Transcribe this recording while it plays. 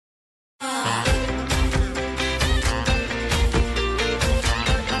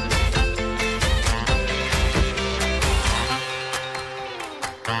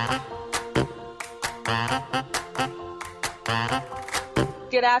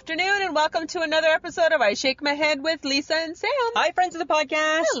Good afternoon, and welcome to another episode of I Shake My Head with Lisa and Sam. Hi, friends of the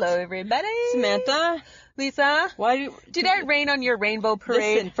podcast. Hello, everybody. Samantha. Lisa, did I rain on your rainbow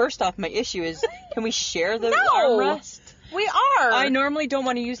parade? Listen, first off, my issue is, can we share the No. armrest? We are. I normally don't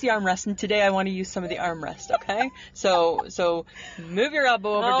want to use the armrest, and today I want to use some of the armrest, okay? So move your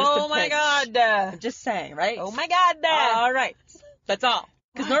elbow over just a pinch. Oh, my God. I'm just saying, right? Oh, my God. All right. That's all.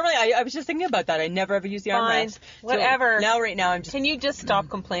 Because normally, I was just thinking about that. I never ever use the armrest. Whatever. So right now, I'm just... Can you just stop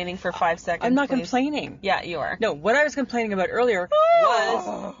complaining for 5 seconds, I'm not please? complaining. Yeah, you are. No, what I was complaining about earlier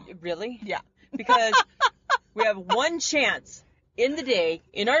was... Really? Yeah. Because we have one chance in the day,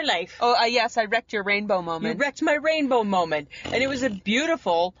 in our life. Oh, yes, I wrecked your rainbow moment. You wrecked my rainbow moment. And it was a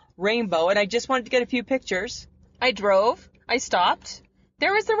beautiful rainbow, and I just wanted to get a few pictures. I drove. I stopped.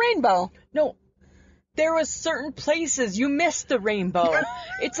 There was the rainbow. No. There was certain places you missed the rainbow.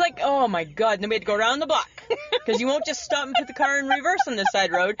 It's like, oh my God. And then we had to go around the block. Because you won't just stop and put the car in reverse on this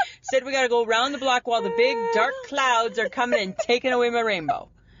side road. Said we got to go around the block while the big dark clouds are coming and taking away my rainbow.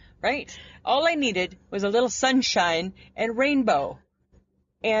 Right? All I needed was a little sunshine and rainbow.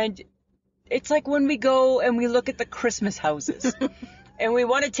 And it's like when we go and we look at the Christmas houses. And we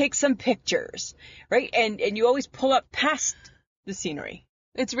want to take some pictures. Right? And you always pull up past the scenery.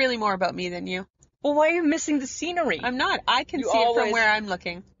 It's really more about me than you. Well, why are you missing the scenery? I'm not. I can see it from where I'm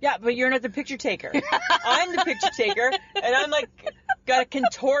looking. Yeah, but you're not the picture taker. I'm the picture taker, and I'm like, gotta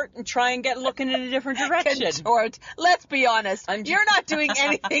contort and try and get looking in a different direction. Contort. Let's be honest. You're not doing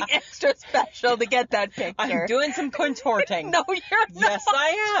anything extra special to get that picture. I'm doing some contorting. No, you're not. Yes,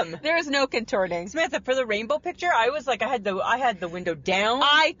 I am. There is no contorting. Samantha, for the rainbow picture, I was like, I had the window down.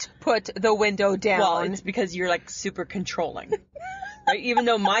 I put the window down. Well, it's because you're like super controlling. Right? Even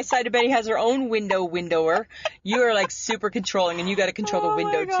though my side of Betty has her own windower, you are like super controlling, and you got to control the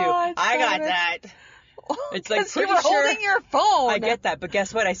window too. I got that. It's like pretty you were sure. Holding your phone. I get that, but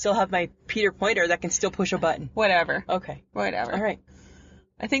guess what? I still have my Peter Pointer that can still push a button. Whatever. Okay. Whatever. All right.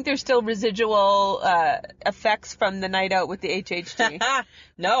 I think there's still residual effects from the night out with the HHG.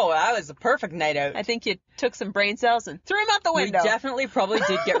 No, that was a perfect night out. I think you took some brain cells and threw them out the window. We definitely probably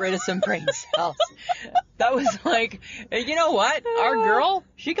did get rid of some brain cells. That was like, you know what? Our girl,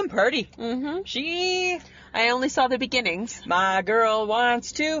 she can party. Mm-hmm. I only saw the beginnings. My girl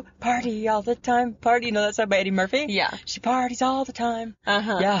wants to party all the time. Party, you know that song by Eddie Murphy? Yeah. She parties all the time.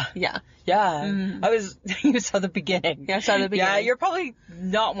 Uh-huh. Yeah. Yeah. Yeah. Mm-hmm. You saw the beginning. Yeah, I saw the beginning. Yeah, you're probably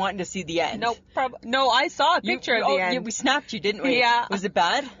not wanting to see the end. No, I saw a picture of the end. Yeah, we snapped you, didn't we? Yeah. Was it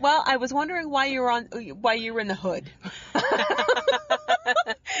bad? Well, I was wondering why you were in the hood.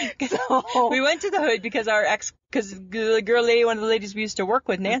 So, we went to the hood because the girl lady, one of the ladies we used to work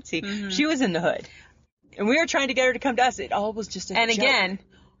with, Nancy, she was in the hood. And we were trying to get her to come to us. It all was just a joke. And again,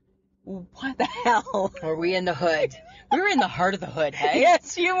 what the hell? Were we in the hood? We were in the heart of the hood, hey?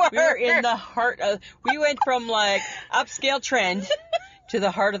 Yes, you were. We were in the heart of... We went from, like, upscale trend to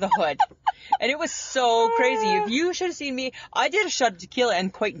the heart of the hood. And it was so crazy. If you should have seen me, I did a shot of tequila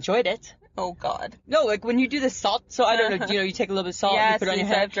and quite enjoyed it. Oh, God. No, like when you do the salt, so I don't know, you take a little bit of salt and you put it on your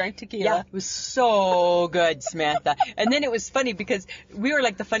head. I've drank tequila. Yeah, it was so good, Samantha. And then it was funny because we were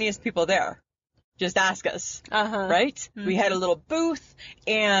like the funniest people there. Just ask us, right? Mm-hmm. We had a little booth,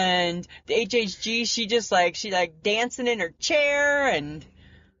 and the HHG, she dancing in her chair, and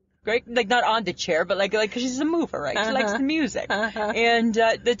great, like not on the chair, but like 'cause she's a mover, right? She likes the music, and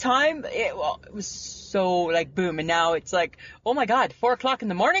the time it was so like boom, and now it's like, oh my God, 4 o'clock in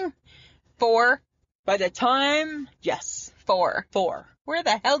the morning. 4. By the time, yes, 4. Where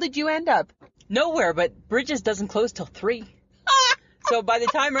the hell did you end up? Nowhere, but Bridges doesn't close till 3. So by the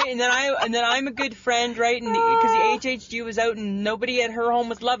time, right, and then I'm a good friend, right, and because the HHG was out and nobody at her home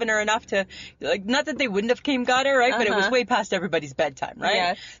was loving her enough to, like, not that they wouldn't have came got her, right, but it was way past everybody's bedtime, right?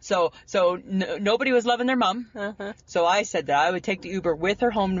 Yeah. So nobody was loving their mom. So I said that I would take the Uber with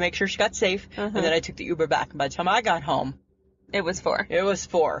her home to make sure she got safe, and then I took the Uber back. And by the time I got home, it was 4. It was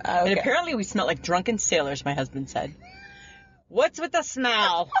 4. Okay. And apparently we smelled like drunken sailors, my husband said. What's with the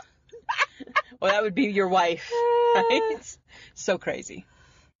smell? Well, that would be your wife, right? So crazy.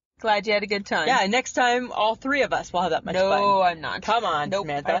 Glad you had a good time. Yeah, next time all 3 of us will have that much fun. No, I'm not. Come on, nope,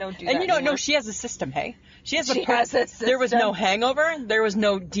 Samantha. I don't do that And you don't anymore. know, she has a system, hey? She has a system. There was no hangover. There was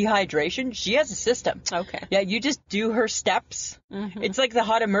no dehydration. She has a system. Okay. Yeah, you just do her steps. It's like the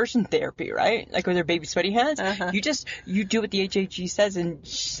hot immersion therapy, right? Like with her baby sweaty hands. You do what the HHG says, and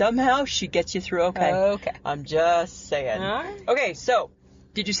somehow she gets you through okay. Okay. I'm just saying. All right. Okay, so...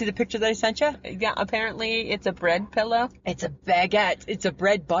 Did you see the picture that I sent you? Yeah, apparently it's a bread pillow. It's a baguette. It's a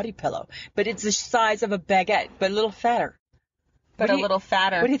bread body pillow. But it's the size of a baguette, but a little fatter. But a little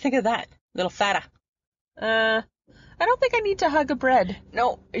fatter. What do you think of that? A little fatter. I I don't think I need to hug a bread.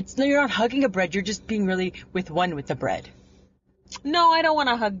 No, you're not hugging a bread. You're just being really with the bread. No, I don't want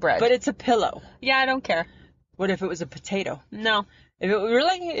to hug bread. But it's a pillow. Yeah, I don't care. What if it was a potato? No. If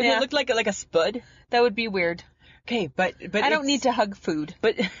it looked like a spud? That would be weird. Okay, but I don't need to hug food.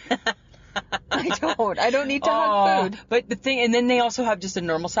 But I don't. I don't need to hug food. But the thing, and then they also have just a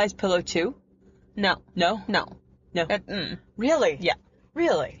normal size pillow too. No. No. Really? Yeah.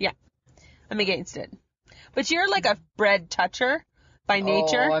 Really? Yeah. I'm against it. But you're like a bread toucher by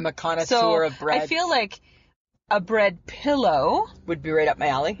nature. Oh, I'm a connoisseur of bread. I feel like a bread pillow would be right up my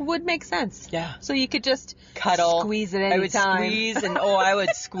alley. would make sense. Yeah. So you could just Cuddle. squeeze it anytime. I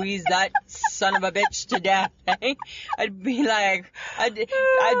would squeeze that son of a bitch to death. I'd be like, I'd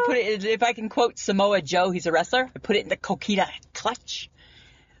put it, if I can quote Samoa Joe, he's a wrestler, I'd put it in the coquita clutch.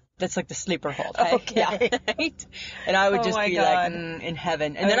 That's like the sleeper hold. Hey? Okay. Yeah. Right? And I would just be God. like, in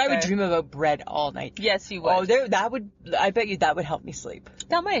heaven. And then I would dream about bread all night. Yes, you would. Oh, I bet you that would help me sleep.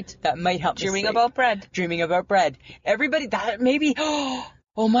 That might. That might help me Dreaming sleep. about bread. Dreaming about bread. Everybody, that maybe, oh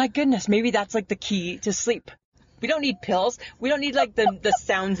my goodness, maybe that's like the key to sleep. We don't need pills. We don't need like the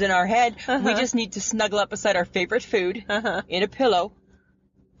sounds in our head. We just need to snuggle up beside our favorite food in a pillow.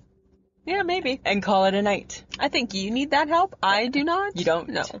 Yeah, maybe. And call it a night. I think you need that help. I do not. You don't?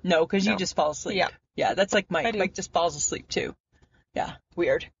 No, because you just fall asleep. Yeah. Yeah, that's like Mike. I do. Mike just falls asleep too. Yeah,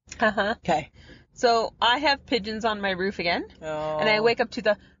 weird. Okay. So I have pigeons on my roof again. Oh. And I wake up to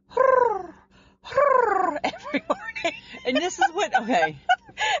the every morning. And this is what, okay.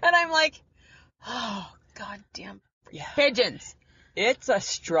 And I'm like, oh, goddamn Yeah. pigeons. It's a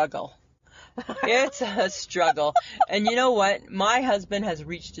struggle. It's a struggle. And you know what? My husband has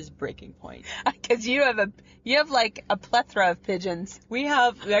reached his breaking point. Because you have like a plethora of pigeons. We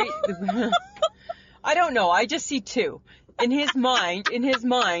have, right? I don't know. I just see two. In his mind,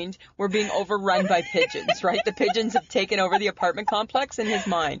 we're being overrun by pigeons, right? The pigeons have taken over the apartment complex in his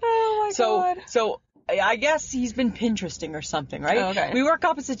mind. Oh my God. So I guess he's been Pinteresting or something, right? Oh, okay. We work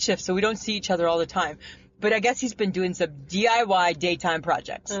opposite shifts, so we don't see each other all the time. But I guess he's been doing some DIY daytime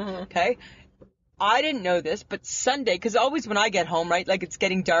projects, okay? I didn't know this, but Sunday, because always when I get home, right, like it's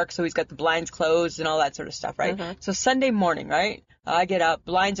getting dark, so he's got the blinds closed and all that sort of stuff, right? So Sunday morning, right, I get up,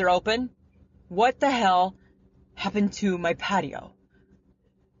 blinds are open. What the hell happened to my patio?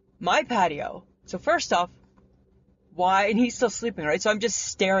 My patio. So first off, why, and he's still sleeping, right? So I'm just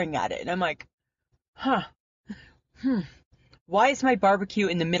staring at it, and I'm like, why is my barbecue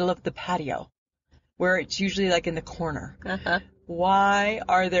in the middle of the patio, where it's usually like in the corner? Why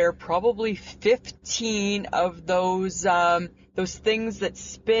are there probably 15 of those things that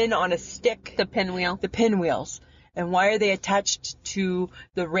spin on a stick? The pinwheel. The pinwheels. And why are they attached to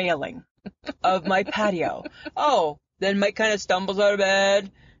the railing of my patio? Oh, then Mike kind of stumbles out of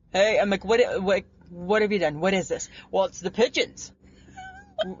bed. Hey, I'm like, what have you done? What is this? Well, it's the pigeons.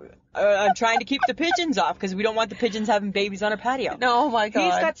 I'm trying to keep the pigeons off because we don't want the pigeons having babies on our patio. Oh my God.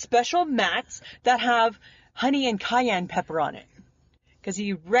 He's got special mats that have honey and cayenne pepper on it. Because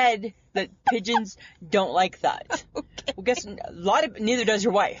he read that pigeons don't like that. Okay. Well, guess neither does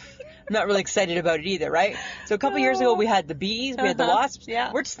your wife. I'm not really excited about it either, right? So a couple years ago we had the bees, we had the wasps.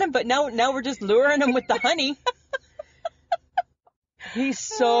 Yeah. But now we're just luring them with the honey. He's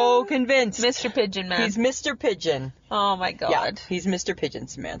so convinced. Mr. Pigeon Man. He's Mr. Pigeon. Oh my God. Yeah, he's Mr. Pigeon,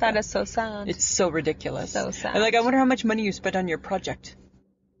 Samantha. That is so sad. It's so ridiculous. So sad. I'm like, I wonder how much money you spent on your project.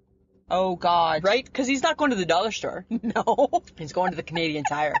 Oh God. Right? Because he's not going to the dollar store. No. He's going to the Canadian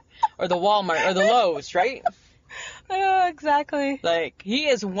Tire or the Walmart or the Lowe's, right? Exactly. Like he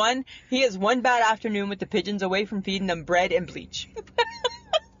is one bad afternoon with the pigeons away from feeding them bread and bleach.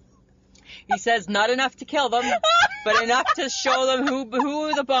 He says not enough to kill them, but enough to show them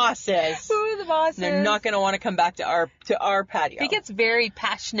who the boss is. Who the boss is. They're not going to want to come back to our patio. He gets very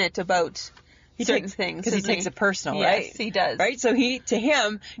passionate about certain things because he takes it personal, yes, right? Yes, he does. Right? So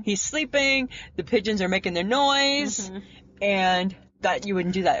he's sleeping, the pigeons are making their noise, and that you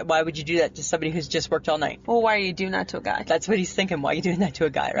wouldn't do that. Why would you do that to somebody who's just worked all night? Well, why are you doing that to a guy? That's what he's thinking. Why are you doing that to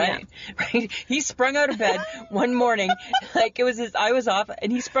a guy, right? Yeah. Right? He sprung out of bed one morning, like I was off,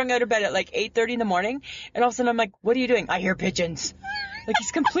 and he sprung out of bed at like 8:30 in the morning, and all of a sudden I'm like, what are you doing? I hear pigeons. Like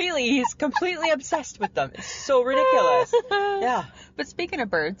he's completely obsessed with them. It's so ridiculous. Yeah. But speaking of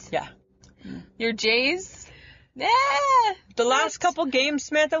birds. Yeah. Your Jays? The last couple games,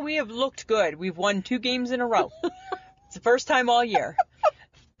 Samantha, we have looked good. We've won 2 games in a row. It's the first time all year.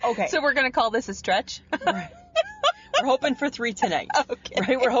 Okay. So we're going to call this a stretch? We're hoping for 3 tonight. Okay.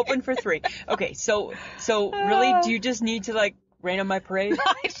 Right? We're hoping for 3. Okay, so really, do you just need to, like, rain on my parade?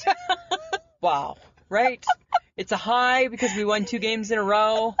 Wow. Right? It's a high because we won 2 games in a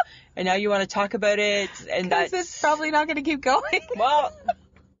row. and now you want to talk about it, and Because that's... it's probably not going to keep going. Well,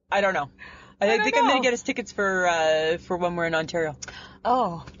 I don't know. I think I'm know. going to get us tickets for when we're in Ontario.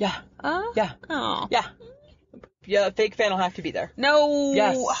 Oh. Yeah. Yeah. Oh. Yeah. Yeah, fake fan will have to be there. No.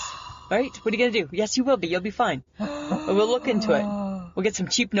 Yes. Right? What are you going to do? Yes, you will be. You'll be fine. We'll look into it. We'll get some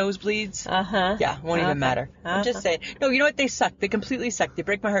cheap nosebleeds. Uh-huh. Yeah, won't even matter. I'm just saying. No, you know what? They suck. They completely suck. They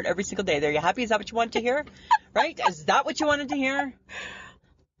break my heart every single day. Are you happy? Is that what you wanted to hear? Right? Is that what you wanted to hear?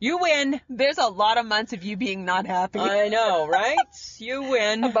 You win. There's a lot of months of you being not happy. I know, right? You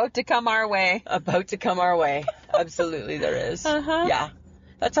win. About to come our way. About to come our way. Absolutely there is. Uh-huh. Yeah.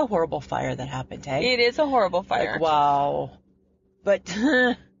 That's a horrible fire that happened, hey? It is a horrible fire. Like, wow. But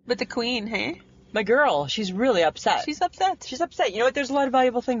But the queen, hey? my girl, she's really upset. She's upset. She's upset. You know what? There's a lot of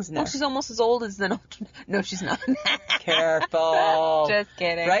valuable things in there. Well, she's almost as old as the... No, she's not. Careful. Just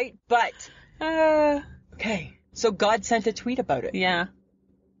kidding. Right? But, Uh, okay. So God sent a tweet about it. yeah.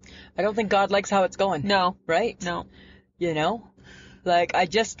 I don't think God likes how it's going. No. Right? No. You know? Like, I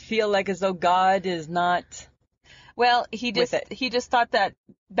just feel like as though God is not... Well, he just With it. he just thought that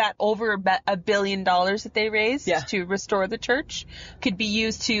over $1 billion that they raised Yeah. to restore the church could be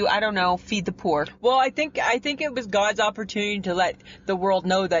used to, I don't know, feed the poor. Well, I think it was God's opportunity to let the world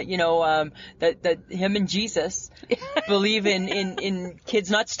know that, you know, that him and Jesus believe in kids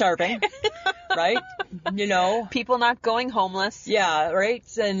not starving, right? You know, People not going homeless. yeah, right?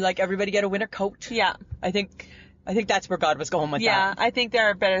 And like everybody get a winter coat. Yeah. I think that's where God was going with Yeah, that. I think there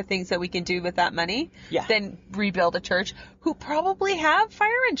are better things that we can do with that money Yeah. than rebuild a church who probably have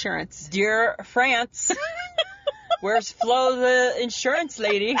fire insurance. Dear France, where's Flo the insurance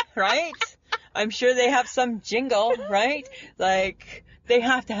lady, right? I'm sure they have some jingle, right? Like, they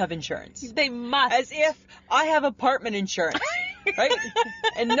have to have insurance. They must. As if I have apartment insurance, right?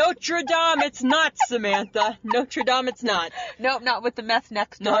 And Notre Dame, it's not, Samantha. Notre Dame, it's not. Nope, not with the meth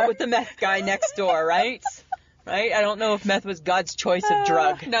next door. Not with the meth guy next door, right? Right? I don't know if meth was God's choice of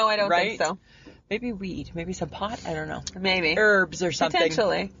drug. No, I don't right? think so. Maybe weed. Maybe some pot. I don't know. Maybe. Herbs or something.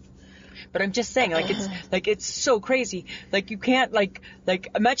 Potentially. But I'm just saying, like it's so crazy. Like you can't like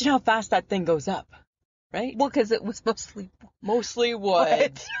imagine how fast that thing goes up, right? Well, because it was mostly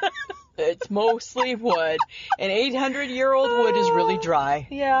wood. It's mostly wood. An 800-year-old wood is really dry.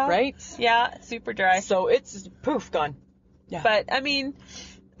 Yeah. Right? Yeah, super dry. So it's poof gone. Yeah. But, I mean,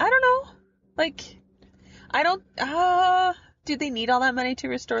 I don't know. Like, I don't, do they need all that money to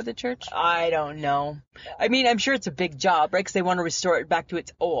restore the church? I don't know. I mean, I'm sure it's a big job, right? Because they want to restore it back to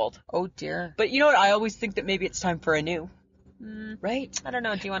its old. Oh, dear. But you know what? I always think that maybe it's time for a new. Right? I don't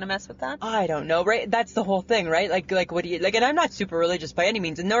know. Do you want to mess with that? I don't know, right? That's the whole thing, right? Like what do you, like, and I'm not super religious by any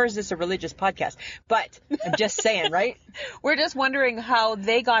means, and nor is this a religious podcast, but I'm just saying, right? We're just wondering how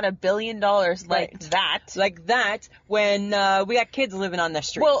they got $1 billion like Right. that. Like that when we got kids living on the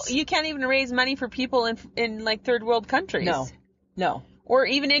streets. Well, you can't even raise money for people in like third world countries. No. Or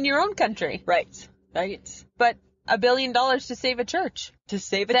even in your own country. Right. But $1 billion to save a church. To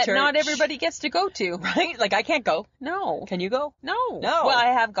save a that church. not everybody gets to go to. Right? Like, I can't go. No. Can you go? No. No. Well, I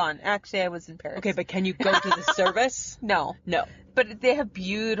have gone. Actually, I was in Paris. Okay, but can you go to the service? No. No. But they have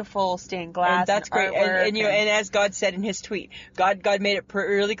beautiful stained glass. And that's great. artwork And you know, and as God said in his tweet, God made it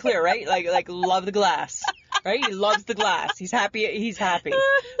really clear, right? Like love the glass. Right? He loves the glass. He's happy.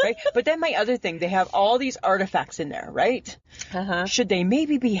 Right? But then my other thing, they have all these artifacts in there, right? Uh-huh. Should they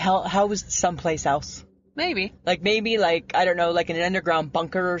maybe be housed someplace else? Maybe. Like maybe like, I don't know, like in an underground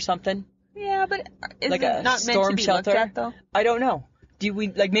bunker or something? Yeah, but is Like it a not meant storm to be shelter? looked at, though? I don't know. Do we,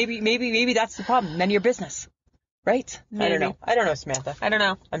 like, maybe that's the problem. None of your business. Right? I Maybe. don't know, Samantha. I don't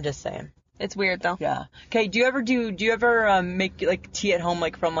know. I'm just saying. It's weird, though. Yeah. Okay, do you ever make like tea at home,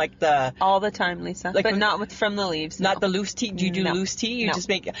 like from like the, All the time, Lisa. Like but when- not from the leaves. not no. the loose tea? Do you do No. loose tea? You No. just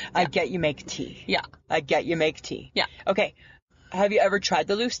make, I get you make tea. Yeah. I get you make tea. Yeah. Okay. Have you ever tried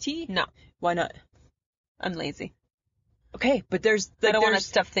the loose tea? No. Why not? I'm lazy. Okay, but there's, I like, don't want to there's,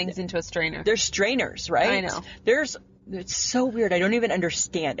 stuff things into a strainer. there's strainers, right? I know. It's so weird. I don't even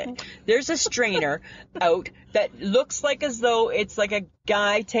understand it. There's a strainer out that looks like as though it's like a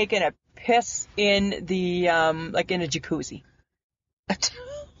guy taking a piss in the, like in a jacuzzi.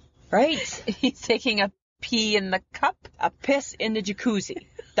 Right? He's taking a pee in the cup. A piss in the jacuzzi.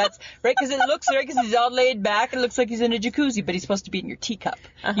 That's right, because it looks right, because he's all laid back. It looks like he's in a jacuzzi, but he's supposed to be in your teacup.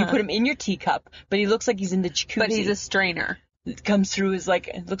 You put him in your teacup, but he looks like he's in the jacuzzi. But he's a strainer. It comes through his, like,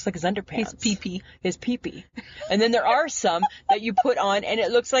 it looks like his underpants. His pee-pee. His pee-pee. And then there are some that you put on, and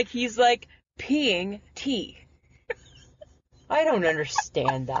it looks like he's, like, peeing tea. I don't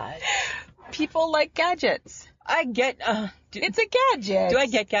understand that. People like gadgets. I get, It's a gadget. do I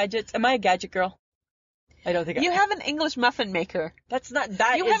get gadgets? Am I a gadget girl? I don't think You have an English muffin maker. That's not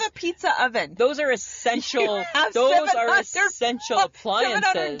that. You have a pizza oven. Those are essential. You have Those are essential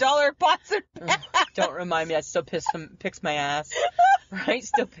appliances. $700 pots and pans. Don't remind me. That still picks my ass. Right?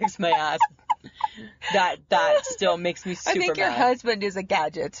 Still picks my ass. That still makes me super I think your mad. husband is a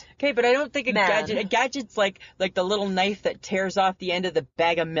gadget. Okay, but I don't think a Man. gadget's like the little knife that tears off the end of the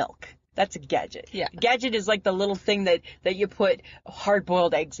bag of milk. That's a gadget. Yeah. A gadget is like the little thing that you put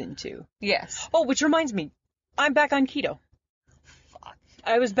hard-boiled eggs into. Yes. Oh, which reminds me, I'm back on keto. Fuck.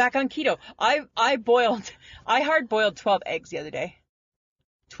 I was back on keto. I hard-boiled 12 eggs the other day.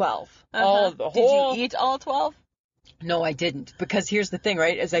 12. All the whole. Did you eat all 12? No, I didn't. Because here's the thing,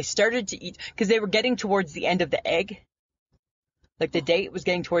 right? As I started to eat, because they were getting towards the end of the egg. Like the date was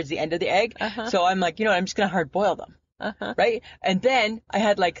getting towards the end of the egg. Uh-huh. So I'm like, I'm just going to hard boil them. Uh-huh. Right? And then I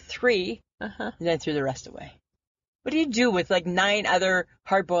had like 3, Uh-huh. and then I threw the rest away. What do you do with like 9 other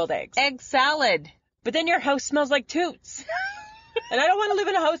hard boiled eggs? Egg salad. But then your house smells like toots. And I don't want to live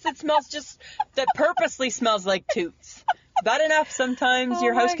in a house that purposely smells like toots. Bad enough sometimes Oh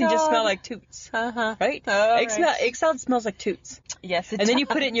your house my can just smell God. like toots. Uh-huh. Right? All Egg salad smells like toots. Yes, it And then you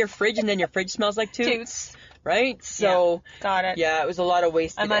does. put it in your fridge, and then your fridge smells like toots. Toots. Right? So, Got it. yeah, it was a lot of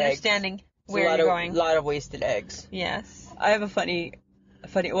wasted I'm eggs. understanding It's where you're going. A lot of wasted eggs. Yes. I have a funny,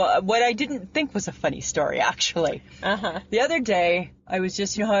 well, what I didn't think was a funny story, actually. Uh-huh. The other day, I was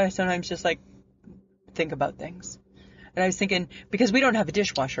just, how I sometimes just like think about things. And I was thinking, because we don't have a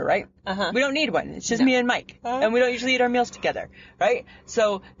dishwasher, right? Uh-huh. We don't need one. It's just No. me and Mike. And we don't usually eat our meals together, right?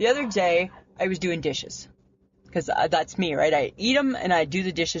 So the other day, I was doing dishes. Because that's me, right? I eat them and I do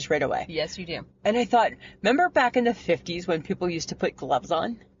the dishes right away. Yes, you do. And I thought, remember back in the 50s when people used to put gloves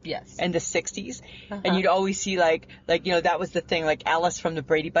on? Yes. And the 60s? Uh-huh. And you'd always see like, that was the thing, like Alice from the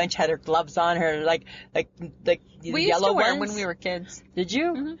Brady Bunch had her gloves on, her like the we used yellow to wear them ones. when we were kids. Did you?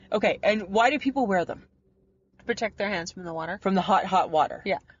 Mhm. Okay, and why do people wear them? To protect their hands from the water. From the hot water.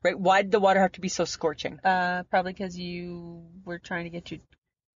 Yeah. Right? Why did the water have to be so scorching? Probably because you were trying to get your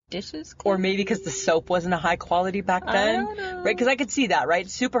dishes clean. Or maybe because the soap wasn't a high quality back I then. don't know. Right? Because I could see that, right?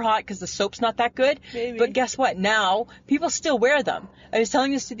 Super hot because the soap's not that good. Maybe. But guess what? Now, people still wear them. I was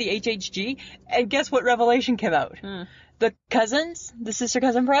telling this to the HHG, and guess what revelation came out? The cousins, the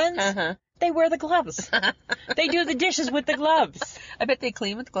sister-cousin friends, Uh-huh. they wear the gloves. They do the dishes with the gloves. I bet they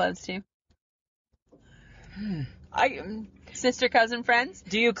clean with gloves, too. Sister, cousin, friends?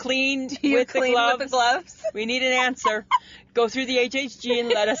 Do you clean Do you with clean the gloves? with the gloves? We need an answer. Go through the HHG and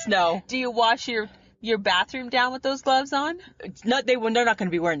let us know. Do you wash your bathroom down with those gloves on? It's not they're not going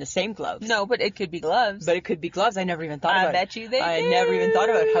to be wearing the same gloves. No, but it could be gloves. But it could be gloves. I never even thought I about it. bet you they I do. never even thought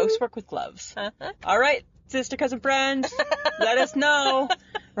about housework with gloves. Uh-huh. All right, sister, cousin, friend, let us know.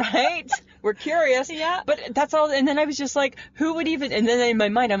 Right? We're curious. Yeah. But that's all. And then I was just like, who would even, and then in my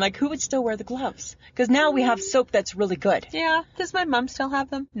mind, I'm like, who would still wear the gloves? Because now we have soap that's really good. Yeah. Does my mom still have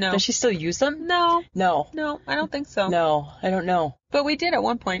them? No. Does she still use them? No. No. No, I don't think so. No, I don't know. But we did at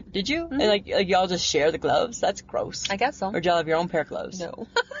one point. Did you? Mhm. And like y'all just share the gloves? That's gross. I guess so. Or do y'all have your own pair of gloves? No.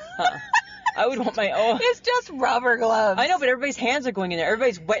 Huh. I would want my own. It's just rubber gloves. I know, but everybody's hands are going in there.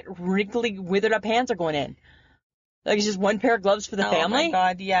 Everybody's wet, wrinkly, withered up hands are going in. Like it's just one pair of gloves for the family? Oh my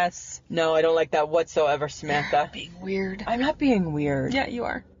God, yes. No, I don't like that whatsoever, Samantha. Being weird. I'm not being weird. Yeah, you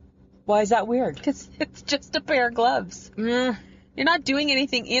are. Why is that weird? Because it's just a pair of gloves. You're not doing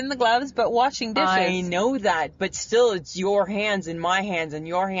anything in the gloves but washing dishes. I know that, but still it's your hands and my hands and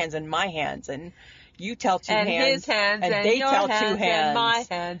your hands and my hands and you tell two and hands. his hands and and they your tell hands two hands. and my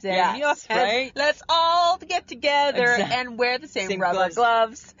hands and Yes, your hands. right? Let's all get together Exact- and wear the same rubber gloves.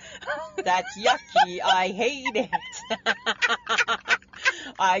 gloves. That's yucky. I hate it.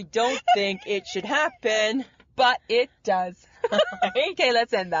 I don't think it should happen. But it does. Okay,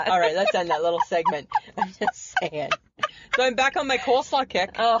 let's end that. All right, let's end that little segment. I'm just saying. So I'm back on my coleslaw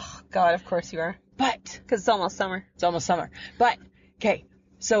kick, Oh, God, of course you are. but Because it's almost summer. it's almost summer. But, okay,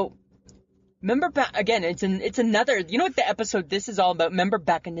 so remember back, again, it's another, you know what the episode this is all about? Remember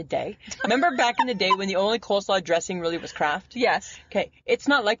back in the day? Remember back in the day when the only coleslaw dressing really was Kraft? Yes. Okay, it's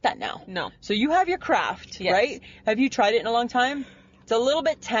not like that now. No. So you have your Kraft, Yes. right? Have you tried it in a long time? It's a little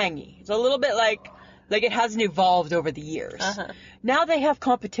bit tangy. It's a little bit like it hasn't evolved over the years. Uh-huh. Now they have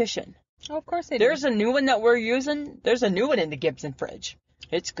competition. Oh, of course they do. There's a new one that we're using. There's a new one in the Gibson fridge.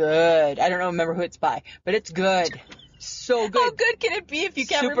 It's good. I don't remember who it's by, but it's good. So good. How good can it be if you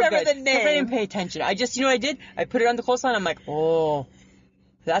can't Super remember good. the If I didn't name? pay attention. I just, you know what I did? I put it on the coleslaw and I'm like, oh,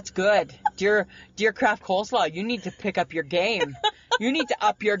 that's good. Dear Kraft coleslaw, you need to pick up your game. You need to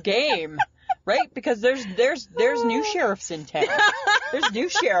up your game. Right? Because there's new sheriffs in town. There's new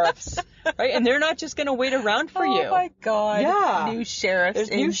sheriffs. Right? And they're not just going to wait around for you. Oh, my God. Yeah. New sheriffs There's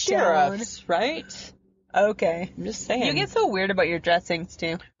in new town. sheriffs, right? Okay. I'm just saying. You get so weird about your dressings,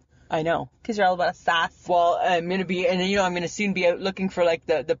 too. I know. Because you're all about sass. Well, I'm going to soon be out looking for like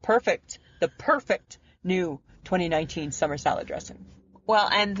the perfect new 2019 summer salad dressing. Well,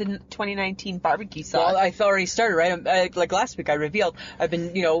 and the 2019 barbecue sauce. Well, I've already started, right? Like last week I revealed, I've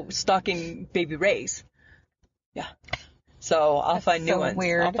been, stocking Baby Ray's. Yeah. So I'll find new ones.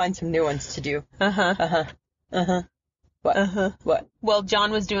 Weird. I'll find some new ones to do. Uh-huh. What? What? Well,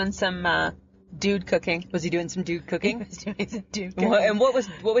 John was doing some dude cooking. Was he doing some dude cooking? He was doing some dude cooking. And what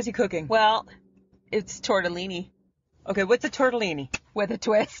was he cooking? Well, it's tortellini. Okay, what's a tortellini? With a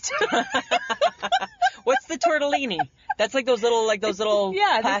twist. What's the tortellini? That's like those little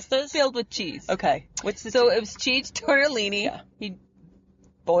yeah, pastas filled with cheese. Okay. What's the So it was cheese tortellini. Yeah. He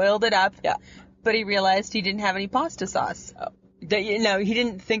boiled it up. Yeah. But he realized he didn't have any pasta sauce. No, he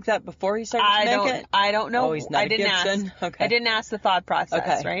didn't think that before he started to make it? I don't know. Oh, he's not I a didn't Gibson? ask. Okay. I didn't ask the thought process,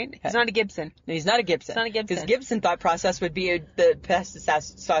 Okay. right? Okay. He's not a Gibson. No, he's not a Gibson. He's not a Gibson. Because Gibson thought process would be the pasta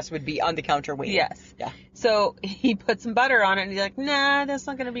sauce would be on the counter waiting. Yes. Yeah. So he put some butter on it and he's like, nah, that's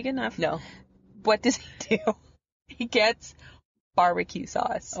not going to be good enough. No. What does he do? He gets barbecue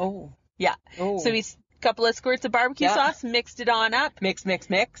sauce. Oh. Yeah. Oh. So he's a couple of squirts of barbecue Yeah. sauce, mixed it on up. Mix.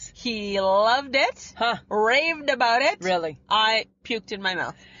 He loved it. Huh. Raved about it. Really? I puked in my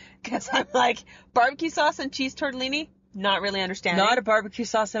mouth. Because I'm like, barbecue sauce and cheese tortellini? Not really understanding. Not a barbecue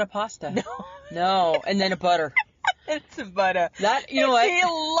sauce and a pasta. No. No. And then a butter. It's a butter. That, you know what? He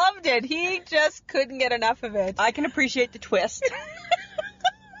loved it. He just couldn't get enough of it. I can appreciate the twist.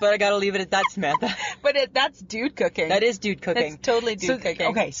 But I gotta leave it at that, Samantha. But that's dude cooking. That is dude cooking. That's totally dude cooking.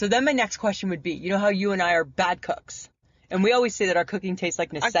 Okay, so then my next question would be, you know how you and I are bad cooks? And we always say that our cooking tastes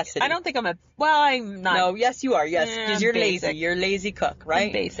like necessity. I don't think I'm I'm not. No, yes you are, yes. Because I'm you're basic. lazy. You're a lazy cook, right?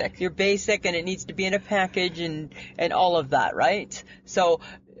 I'm basic. You're basic and it needs to be in a package and all of that, right? So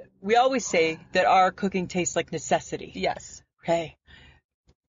we always say that our cooking tastes like necessity. Yes. Okay.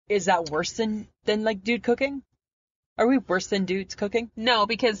 Is that worse than like dude cooking? Are we worse than dudes cooking? No,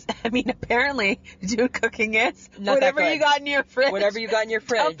 because, apparently, dude cooking is Not whatever that good. you got in your fridge. Whatever you got in your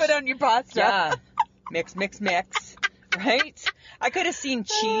fridge. Dump it on your pasta. Yeah. Mix. Right? I could have seen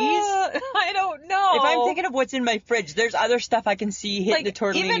cheese. I don't know. If I'm thinking of what's in my fridge, there's other stuff I can see hitting the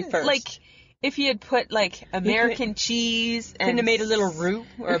tortellini even, first. If you had put, American cheese and... Couldn't have made a little roux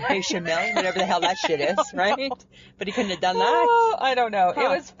or a bechamel, whatever the hell that shit is, right? But he couldn't have done that. Oh, I don't know. Huh. It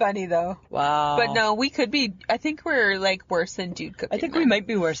was funny, though. Wow. But no, we could be... I think we're, worse than dude cooking. I think we might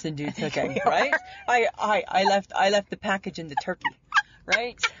be worse than dude cooking, right? I left the package in the turkey,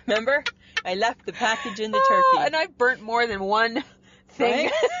 right? Remember? I left the package in the turkey. And I burnt more than one thing.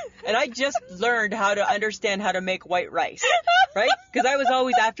 Right? And I just learned how to understand how to make white rice, right? Because I was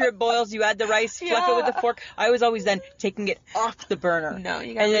always, after it boils, you add the rice, flick it with a fork. I was always then taking it off the burner. No,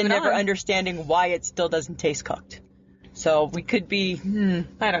 you gotta And then leave it never on. understanding why it still doesn't taste cooked. So we could be,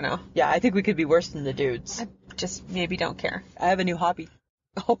 I don't know. yeah, I think we could be worse than the dudes. I just maybe don't care. I have a new hobby.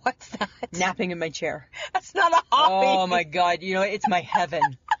 Oh, what's that? Napping in my chair. That's not a hobby. Oh my God, it's my heaven.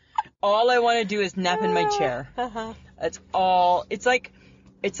 All I want to do is nap in my chair. Uh-huh. That's all. It's like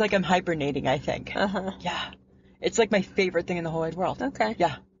I'm hibernating, I think. Uh-huh. Yeah. It's like my favorite thing in the whole wide world. Okay.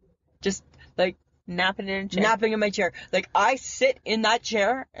 Yeah. Just like Napping in a chair. napping in my chair. Like I sit in that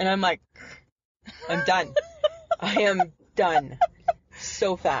chair and I'm like, I'm done. I am done.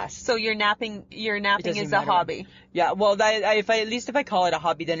 So fast. So your napping doesn't is a matter. hobby. Yeah, well, at least if I call it a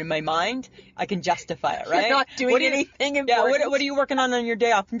hobby, then in my mind, I can justify it, right? You're not doing anything important. Yeah, what are you working on your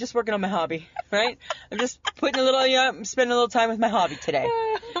day off? I'm just working on my hobby, right? I'm just putting I'm spending a little time with my hobby today.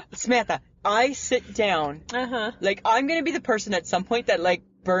 Samantha, I sit down, Uh-huh. like, I'm going to be the person at some point that,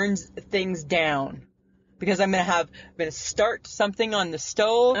 burns things down. Because I'm gonna start something on the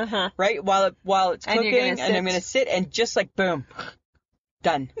stove, Uh-huh. right? While it's And you're cooking, gonna and I'm sit. gonna sit and just boom.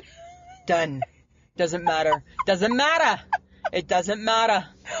 Done. Doesn't matter. It doesn't matter.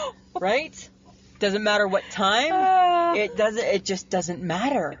 Right? Doesn't matter what time. It just doesn't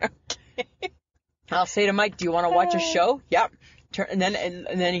matter. I'll say to Mike, do you want to watch a show? Yep. And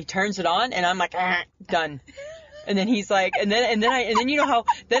then he turns it on and I'm like, done. And then he's like, and then you know how,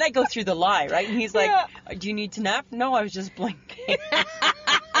 then I go through the lie, right? And he's like, do you need to nap? No, I was just blinking.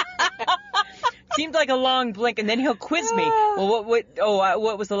 Seemed like a long blink, and then he'll quiz me. Well,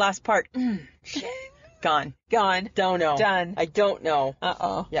 what was the last part? Shit. Gone. Don't know. Done. I don't know.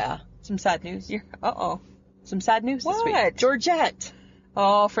 Uh-oh. Yeah. Some sad news. Uh-oh. Some sad news this week. What? Georgette.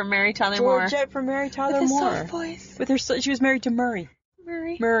 Oh, from Mary Tyler Moore. Georgette from Mary Tyler With a Moore. soft voice. With her, she was married to Murray.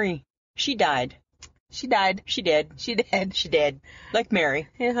 Murray. She died. She died. She did. She did. She did. Like Mary.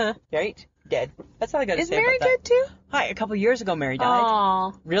 Uh-huh. Right? dead. That's all I got to Is say Mary about that. dead too? Hi, a couple years ago, Mary died.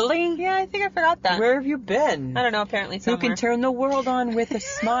 Oh. Really? Yeah, I think I forgot that. Where have you been? I don't know, apparently Who somewhere. can turn the world on with a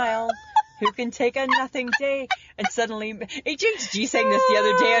smile? Who can take a nothing day and suddenly... HHG sang this the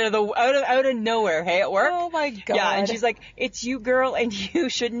other day out of nowhere, hey, at work. Oh my god. Yeah, and she's like, it's you, girl, and you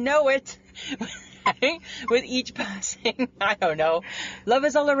should know it. With each passing, I don't know. Love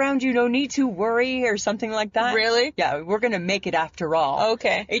is all around you, no need to worry, or something like that. Really? Yeah, we're gonna make it after all.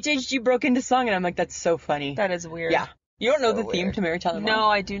 Okay. HHG broke into song, and I'm like, that's so funny. That is weird. Yeah. You don't know So the theme weird. to Mary Tyler Moore? No,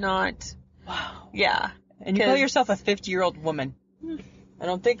 I do not. Wow. Yeah. And you call 'Cause- yourself a 50-year-old woman? I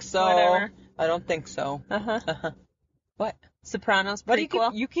don't think so. Whatever. I don't think so. Uh-huh. What? Sopranos What do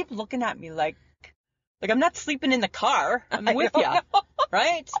prequel. you keep looking at me like I'm not sleeping in the car. I'm I with don't ya. know.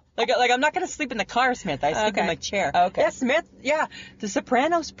 Right? Like I'm not gonna sleep in the car, Smith. I sleep Okay. in my chair. Okay. Yeah, Smith. Yeah, the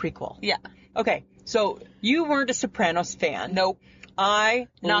Sopranos prequel. Yeah. Okay, so you weren't a Sopranos fan. Nope. I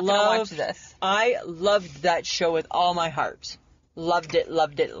Not gonna watch this. I loved that show with all my heart. Loved it,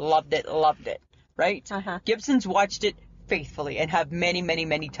 loved it, loved it, loved it. Right? Uh-huh. Gibson's watched it faithfully and have many, many,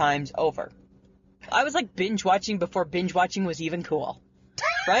 many times over. I was like binge watching before binge watching was even cool.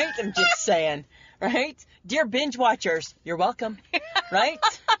 Right? I'm just saying. Right? Dear binge watchers, you're welcome. Right?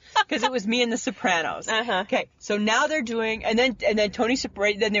 Because it was me and the Sopranos. Uh-huh. Okay, so now they're doing, and then Tony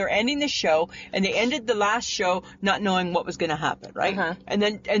Soprano, then they were ending the show, and they ended the last show not knowing what was going to happen, right? Uh-huh. And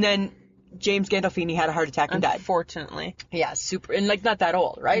then James Gandolfini had a heart attack and died. Unfortunately. Yeah, super, and like not that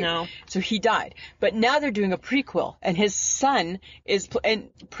old, right? No. So he died. But now they're doing a prequel, and his son is, and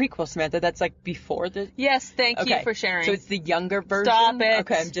prequel, Samantha, that's like before the... Yes, thank you Okay, for sharing. so it's the younger version. Stop it.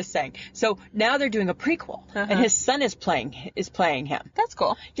 Okay, I'm just saying. So now they're doing a prequel, and his son is playing him. That's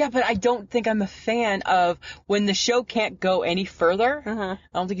cool. Yeah, but I don't think I'm a fan of when the show can't go any further. Uh-huh.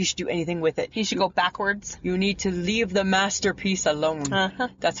 I don't think you should do anything with it. You should go backwards. You need to leave the masterpiece alone. Uh-huh.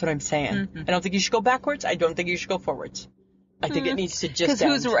 That's what I'm saying. I don't think you should go backwards. I don't think you should go forwards. I think it needs to just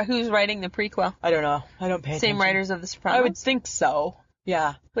Because end. who's writing the prequel? I don't know. I don't pay attention. Same writers of The Sopranos? I would think so.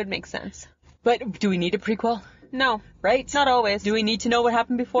 Yeah. Would make sense. But do we need a prequel? No, Right? not always. Do we need to know what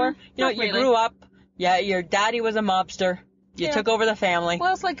happened before? You know, not you really. grew up. Yeah, your daddy was a mobster. You Yeah. took over the family.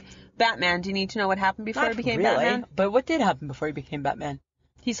 Well, it's like Batman. Do you need to know what happened before Not he became really. Batman? But what did happen before he became Batman?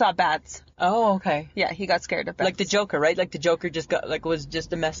 He saw bats. Oh, okay. Yeah, he got scared of bats. Like the Joker, right? Like the Joker was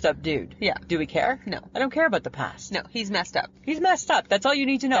just a messed up dude. Yeah. Do we care? No. I don't care about the past. No, he's messed up. He's messed up. That's all you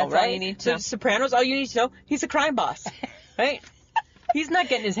need to know, That's all right? you need to so know. Sopranos, all you need to know, he's a crime boss, right? He's not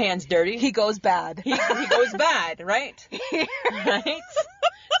getting his hands dirty. He goes bad. He goes bad, right? Right?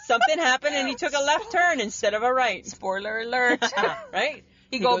 Something happened and he took a left turn instead of a right. Spoiler alert. Right?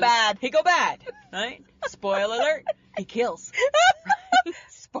 He go bad. He go bad, right? Spoiler alert. He kills.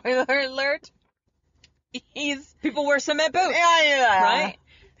 Spoiler alert. He's People wear cement boots. yeah. Right?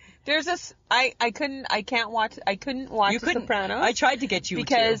 There's this. I couldn't watch You The couldn't. Sopranos I tried to get you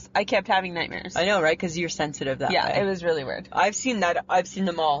because to. I kept having nightmares. I know, right? Because you're sensitive that yeah, way. it was really weird. I've seen that. I've seen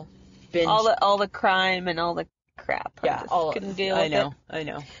them all. Binge. All the crime and all the crap. I Yeah, just all. couldn't deal I with know. it. I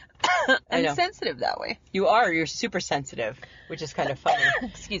know. I'm know. sensitive that way. You are. You're super sensitive, which is kind of funny.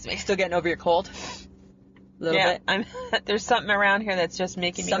 Excuse me. Still getting over your cold? A little Yeah, bit. I'm. There's something around here that's just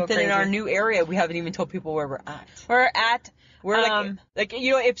making me go Something crazy. in our new area. We haven't even told people where we're at. We're at. We're like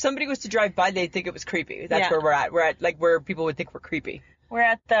you know, if somebody was to drive by, they'd think it was creepy. That's Yeah. where we're at. We're at like where people would think we're creepy. We're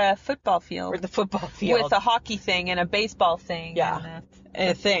at the football field. We're at the football field with a hockey thing and a baseball thing. Yeah. And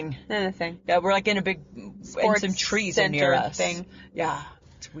a thing. And a thing. Yeah, we're like in a big and Sports some trees are center near us. thing. Yeah,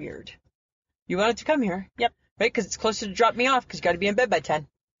 it's weird. You wanted to come here, Yep. right? Because it's closer to drop me off. Because you got to be in bed by 10.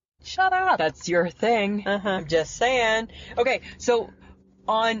 Shut up. That's your thing. Uh-huh. I'm just saying. Okay, so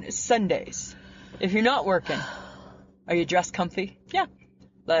on Sundays, if you're not working, are you dressed comfy? Yeah.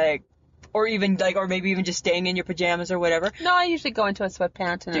 Like, or maybe even just staying in your pajamas or whatever. No, I usually go into a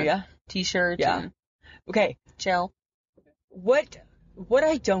sweatpants and Do a ya? t-shirt Yeah. and Okay, chill. what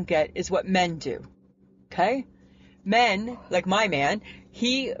I don't get is what men do. Okay? Men, like my man,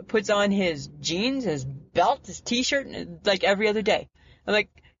 he puts on his jeans, his belt, his t-shirt, like every other day. I'm like,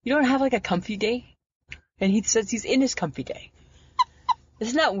 you don't have like a comfy day? And he says he's in his comfy day.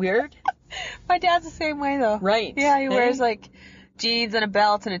 Isn't that weird? My dad's the same way though. Right. Yeah, he Eh? wears like jeans and a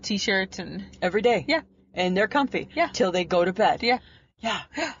belt and a t-shirt and Every day. yeah. And they're comfy. Yeah. Till they go to bed. Yeah. Yeah.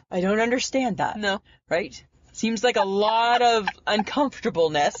 I don't understand that. No. Right? Seems like a lot of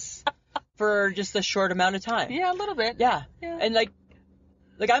uncomfortableness for just a short amount of time. Yeah, a little bit. Yeah. Yeah. And like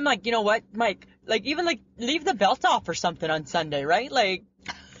I'm like, you know what, Mike? Like even like leave the belt off or something on Sunday, right? Like,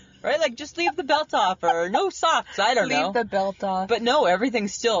 right? Like just leave the belt off or no socks. I don't know. Leave the belt off. But no,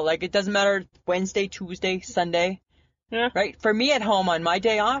 everything's still like it doesn't matter Wednesday, Tuesday, Sunday. Yeah. Right? For me at home on my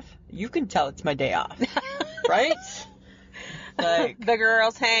day off, You can tell it's my day off, right? Like, the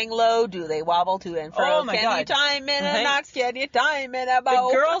girls hang low. Do they wobble to and fro? Oh my Can God. you time in Right? a knocks? Can you time in a the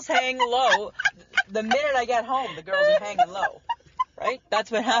bow? girls hang low. The minute I get home, the girls are hanging low. Right? That's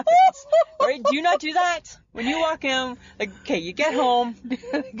what happens. Right? Do you not do that? When you walk in, like, okay, you get home. Do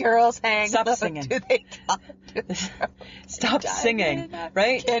the girls hang Stop low? singing. Do they time? Stop singing.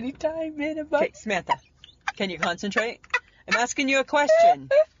 Right? Can you time in a bow? Okay, Samantha, can you concentrate? I'm asking you a question.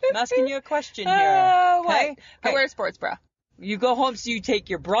 I'm asking you a question here. What? Okay? I wear a sports bra You go home, so you take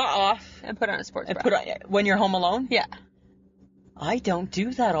your bra off and put on a sports and bra. put on when you're home alone? Yeah. I don't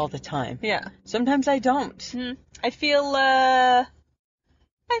do that all the time. Yeah. Sometimes I don't. I feel like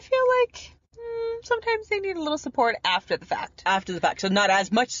sometimes they need a little support after the fact. After the fact. So not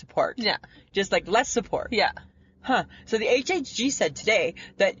as much support. Yeah. Just like less support. Yeah. Huh. So the HHG said today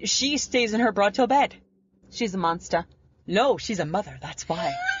that she stays in her bra till bed. She's a monster. No, she's a mother. That's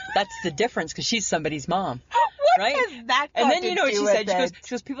why. That's the difference, because she's somebody's mom. What Right? has that got And then to you know what do she with said? it? She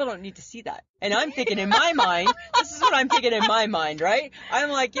goes, people don't need to see that. And I'm thinking in my mind, this is what I'm thinking in my mind, right? I'm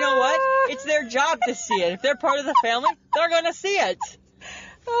like, you know what? It's their job to see it. If they're part of the family, they're going to see it.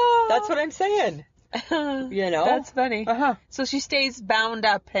 That's what I'm saying. You know? That's funny. Uh-huh. So she stays bound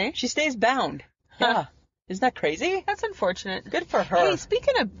up, hey? She stays bound. Huh. Yeah. Isn't that crazy? That's unfortunate. Good for her. Hey,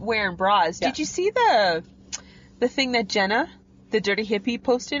 speaking of wearing bras, Yeah. did you see the thing that Jenna, the dirty hippie,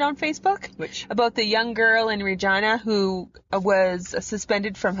 posted on Facebook? Which? About the young girl in Regina who was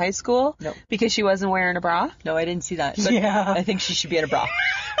suspended from high school No. because she wasn't wearing a bra? No, I didn't see that. But Yeah. I think she should be in a bra.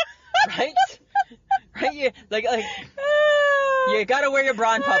 Right? Right? You gotta wear your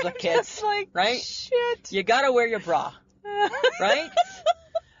bra in public, I'm kids. just like, right? Shit. You gotta wear your bra. Right?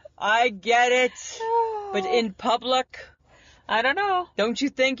 I get it. But in public, I don't know. don't you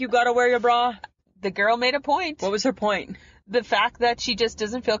think you gotta wear your bra? The girl made a point. What was her point? The fact that she just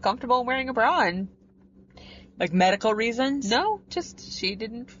doesn't feel comfortable wearing a bra, and Like medical reasons? no, just she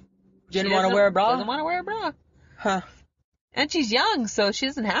didn't Want to wear a bra? Doesn't want to wear a bra. Huh. And she's young, so she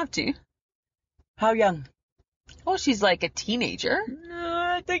doesn't have to. How young? Oh, she's like a teenager.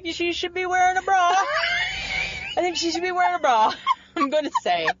 I think she should be wearing a bra. I think she should be wearing a bra. I'm going to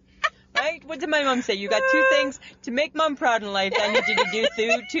say. Right? What did my mom say? You got two things to make mom proud in life. I need you to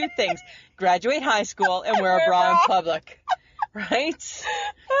do two things. Graduate high school and wear a bra in public. Right?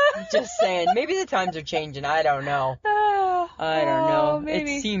 I'm just saying. Maybe the times are changing. I don't know. I don't know.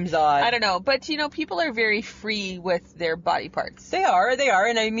 Maybe. It seems odd. I don't know. But, people are very free with their body parts. They are.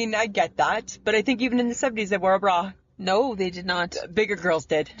 And I mean, I get that. But I think even in the 70s they wore a bra. No, they did not. Bigger girls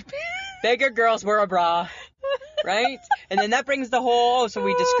did. Bigger girls wear a bra. Right? And then that brings the whole, so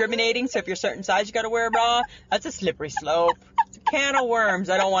we discriminating, so if you're a certain size you gotta wear a bra. That's a slippery slope. It's a can of worms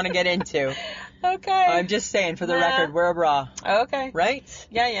I don't want to get into. Okay. I'm just saying, for the record, wear a bra. Okay. Right?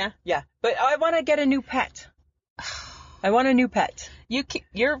 Yeah. Yeah. But I want to get a new pet. I want a new pet.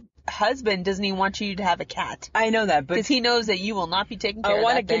 Your husband doesn't even want you to have a cat. I know that, but Because he knows that you will not be taking care of I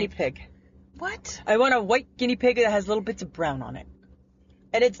want that a guinea thing. pig. What? I want a white guinea pig that has little bits of brown on it.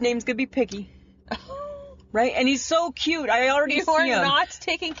 And its name's gonna be Piggy. Right? And he's so cute. I already You see are him. not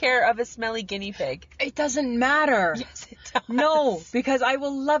taking care of a smelly guinea pig. It doesn't matter. Yes, it does. No, because I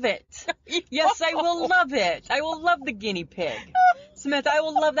will love it. Yes, I will love it. I will love the guinea pig. Samantha, I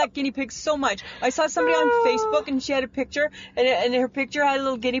will love that guinea pig so much. I saw somebody on Facebook and she had a picture, and her picture had a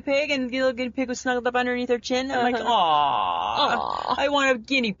little guinea pig, and the little guinea pig was snuggled up underneath her chin. I'm like, aww, I want a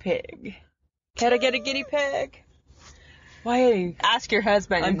guinea pig. Can I get a guinea pig? Why? Ask your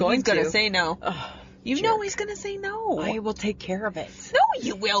husband. I'm and going he's going to. to say no. Oh, You jerk. know he's going to say no. I will take care of it. No,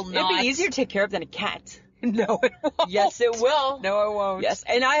 you will not. It'd be easier to take care of than a cat. No, it won't. Yes, it will. No, it won't. Yes,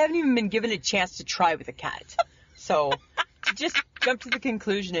 and I haven't even been given a chance to try with a cat. So, to just jump to the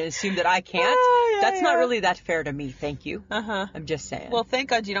conclusion and assume that I can't, that's not really that fair to me, thank you. Uh-huh. I'm just saying. Well, thank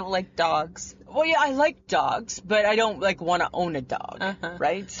God you don't like dogs. Well, yeah, I like dogs, but I don't, want to own a dog, Uh-huh.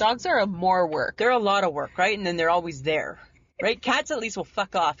 right? Dogs are more work. They're a lot of work, right? And then they're always there, right? Cats at least will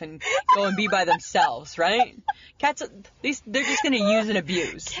fuck off and go and be by themselves, right? Cats, at least they're just going to use and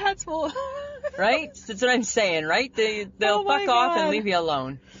abuse, Cats will... right? That's what I'm saying, right? They'll Oh my fuck off and God. leave you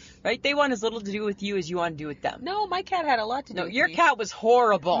alone, right? They want as little to do with you as you want to do with them. No, my cat had a lot to do No, with your me. cat was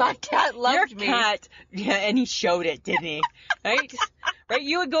horrible. My cat loved Your me. cat, yeah, and he showed it, didn't he? Right? Right?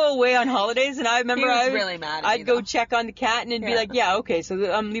 You would go away on holidays, and I remember He was really mad at me, I'd go though. check on the cat, and it'd be Yeah. like, yeah, okay,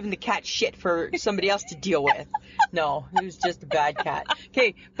 so I'm leaving the cat shit for somebody else to deal with. No, it was just a bad cat.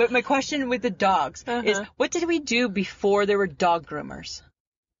 Okay, but my question with the dogs is, what did we do before there were dog groomers?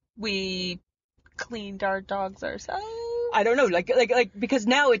 We cleaned our dogs ourselves. I don't know, like because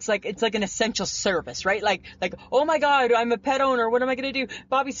now it's like an essential service, right? Like, oh my God, I'm a pet owner. What am I gonna do?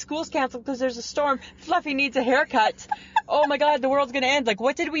 Bobby's school's canceled because there's a storm. Fluffy needs a haircut. Oh my God, the world's gonna end. Like,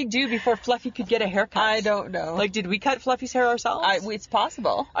 what did we do before Fluffy could get a haircut? I don't know. Like, did we cut Fluffy's hair ourselves? It's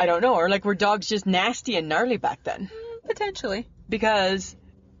possible. I don't know. Or like, were dogs just nasty and gnarly back then? Potentially. Because,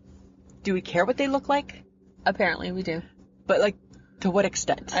 do we care what they look like? Apparently we do. But like, to what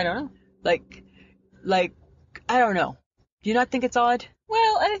extent? I don't know. Like, I don't know. Do you not think it's odd?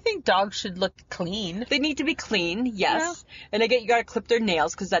 Well, I think dogs should look clean. They need to be clean, yes. Yeah. And I get you gotta clip their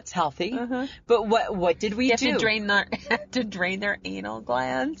nails because that's healthy. Uh-huh. But what did we do? You have to drain their anal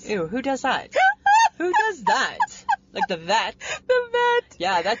glands. Ew, who does that? Who does that? Like the vet? The vet.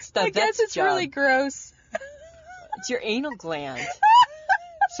 Yeah, that's the vet's I guess it's job. really gross. It's your anal gland.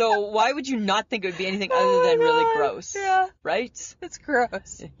 So why would you not think it would be anything other than really gross? Yeah. Right? It's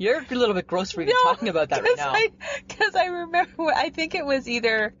gross. You're a little bit gross for even talking about that right now. Because I remember, I think it was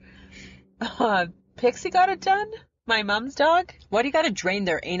either Pixie got it done, my mom's dog. Why do you gotta drain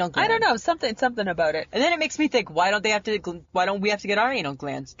their anal gland? I don't know, something about it. And then it makes me think, why don't we have to get our anal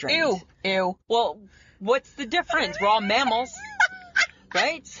glands drained? Ew. Well, what's the difference? We're all mammals,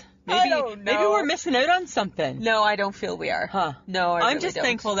 right? I don't know. Maybe we're missing out on something. No, I don't feel we are. Huh. No, I'm really just don't.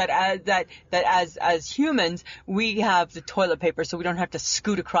 thankful that as humans, we have the toilet paper so we don't have to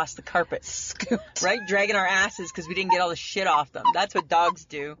scoot across the carpet. Scoot. Right? Dragging our asses because we didn't get all the shit off them. That's what dogs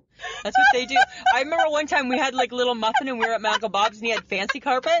do. That's what they do. I remember one time we had like little Muffin and we were at my Uncle Bob's and he had fancy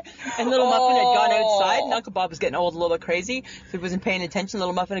carpet and little Muffin had gone outside and Uncle Bob was getting old and a little bit crazy so he wasn't paying attention.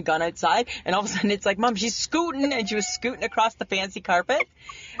 Little Muffin had gone outside and all of a sudden it's like, Mom, she's scooting, and she was scooting across the fancy carpet.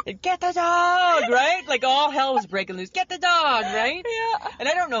 Get the dog, right? Like all hell was breaking loose. Get the dog, right? Yeah. And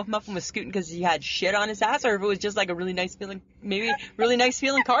I don't know if Muffin was scooting because he had shit on his ass or if it was just like a really nice feeling, maybe really nice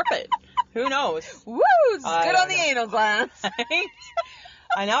feeling carpet. Who knows? Woo! It's I good don't on the know. anal glands. Right?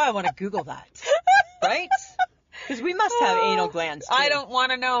 I know I want to Google that. Right? Because we must have anal glands too. I don't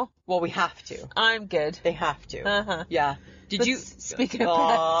want to know. Well, we have to. I'm good. They have to. Uh-huh. Yeah. Did But you? speaking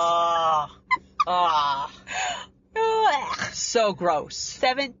of So gross.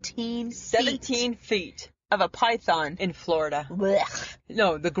 17 17 feet of a python. in Florida. Blech.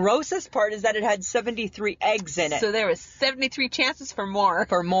 No, the grossest part is that it had 73 eggs in it. So there was 73 chances for more.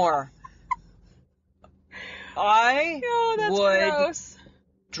 For more. I Oh, that's would gross.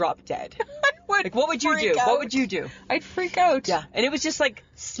 drop dead. I would Like, what would you freak do? out. What would you do? I'd freak out. Yeah, and it was just like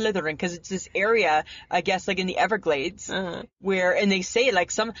slithering because it's this area, I guess, like in the Everglades, Uh-huh. where, and they say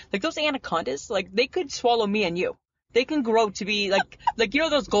like those anacondas, like they could swallow me and you. They can grow to be like you know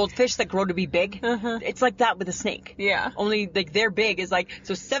those goldfish that grow to be big? Uh-huh. It's like that with a snake. Yeah. Only like their big is like,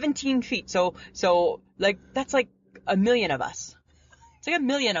 so 17 feet. So like that's like 1 million of us. It's like 1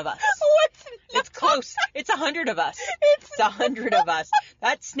 million of us. It's close. It's 100 of us. It's 100 of us.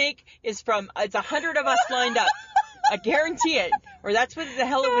 That snake is it's 100 of us lined up. I guarantee it. Or that's what the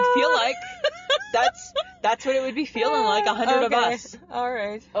hell it would feel like. That's what it would be feeling like, 100 of Okay. us. All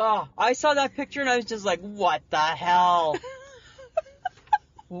right. Oh, I saw that picture and I was just like, what the hell?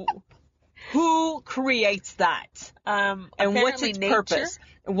 Who creates that? And what's apparently its nature, purpose?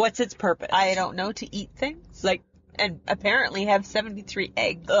 What's its purpose? I don't know, to eat things. Like, And apparently have 73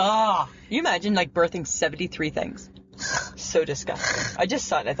 eggs. you imagine like birthing 73 things. So disgusting. I just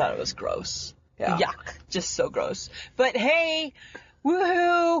saw it and I thought it was gross. Yeah. Yuck. Just so gross. But hey,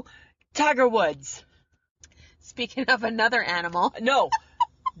 woohoo, Tiger Woods. Speaking of another animal. No,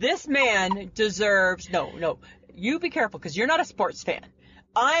 this man deserves, no, you be careful because you're not a sports fan.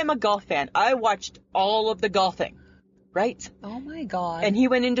 I am a golf fan. I watched all of the golfing, right? Oh my God. And he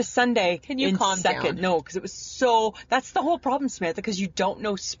went into Sunday Can you in calm second. down? No, because it was that's the whole problem, Samantha, because you don't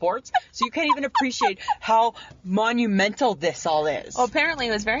know sports. So you can't even appreciate how monumental this all is. Oh, apparently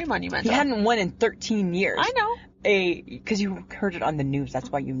it was very He monumental. hadn't won in 13 years. I know. Because you heard it on the news, that's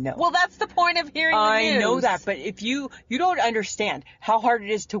why you know. Well, that's the point of hearing the I news. know that, but if you don't understand how hard it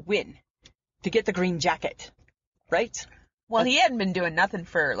is to win, to get the green jacket, right? Well, he hadn't been doing nothing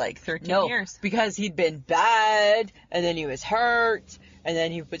for like 13 years. Because he'd been bad, and then he was hurt, and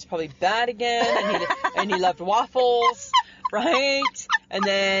then he was probably bad again, and he loved waffles, right? And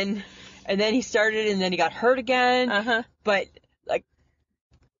then he started, and then he got hurt again. Uh-huh. But like,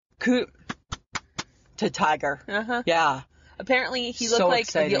 to Tiger. Uh-huh. Yeah. Apparently he So looked like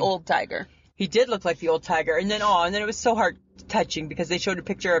exciting. the old Tiger. He did look like the old Tiger, and then it was so heart touching because they showed a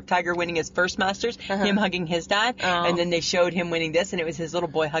picture of Tiger winning his first Masters, Uh-huh. him hugging his dad, Oh. and then they showed him winning this, and it was his little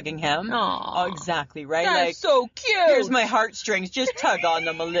boy hugging him. Aw. Oh, exactly, right? That's like, so cute. here's my heartstrings, just tug on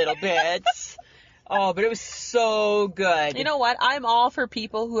them a little bit. Oh, but it was so good. You know what? I'm all for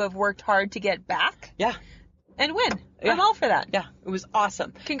people who have worked hard to get back. Yeah. and win. Yeah. I'm all for that. Yeah, it was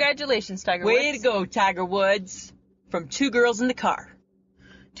awesome. Congratulations, Tiger Way Woods. to go, Tiger Woods. From 2 girls in the car.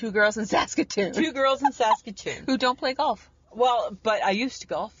 2 girls in Saskatoon 2 girls in Saskatoon. who don't play golf. Well, but I used to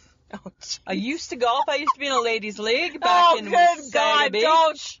golf. Oh, geez. I used to golf. I used to be in a ladies' league back in good Wasaga God, Beach.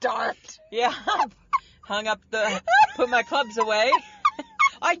 don't start. Yeah. Put my clubs away.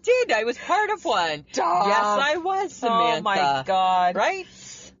 I did. I was part of one. Stop. Yes, I was, Samantha. Oh my God. Right?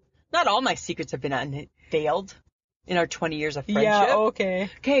 Not all my secrets have been unveiled in our 20 years of friendship. Yeah, okay.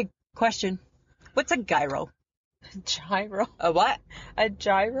 Okay, question. What's a gyro? Gyro. A what? A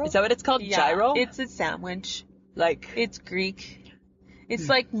gyro? Is that what it's called? Yeah, Gyro? it's a sandwich. Like, It's Greek. It's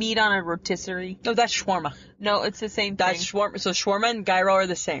like meat on a rotisserie. no, that's shawarma. No, it's the same That's thing. shawarma. So shawarma and gyro are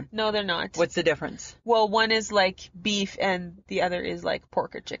the same. No, they're not. What's the difference? Well, one is like beef and the other is like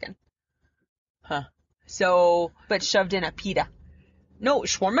pork or chicken. Huh. So, But shoved in a pita. no,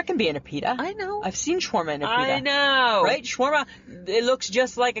 shawarma can be in a pita. I know. I've seen shawarma in a pita. I know. Right? Shawarma, it looks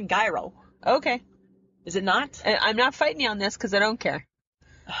just like a gyro. Okay. Is it not? And I'm not fighting you on this because I don't care.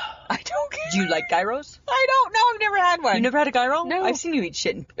 I don't care. Do you like gyros? I don't know. I've never had one. You never had a gyro? No. I've seen you eat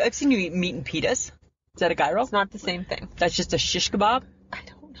shit. I've seen you eat meat and pitas. Is that a gyro? It's not the same thing. That's just a shish kebab? I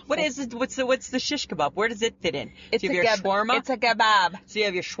don't know. What is it? What's the shish kebab? Where does it fit in? It's So you a have your shawarma. It's a kebab. So you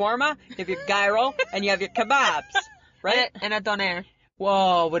have your shawarma, you have your gyro, and you have your kebabs. Right? And a doner.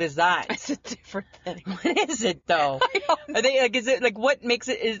 Whoa, what is that? It's a different thing. What is it though? I don't know. Are they like? Is it like what makes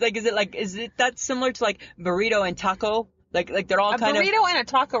it? Is it that similar to like burrito and taco? Like they're all A kind of. burrito and a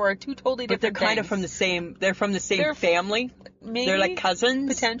taco are two totally But they're different kind of things. from the same. They're from the same They're family. Maybe, They're like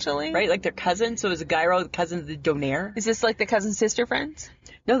cousins, potentially. right? Like they're cousins. So is a gyro the cousin of the doner? Is this like the cousin sister friends?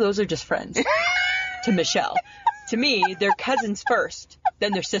 No, those are just friends. To Michelle, to me, they're cousins first,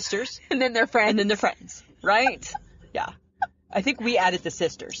 then they're sisters, And then they're friends. and then they're friends, right? Yeah. I think we added the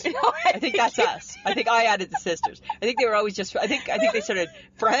sisters. I think that's us. I think I added the sisters. I think they were always just. I think they started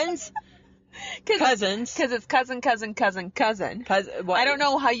friends, cousins. Because it's cousin. Well, I don't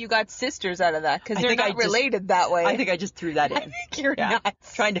know how you got sisters out of that because I they're think I not just- related that way. I think I just threw that in. I think you're Yeah,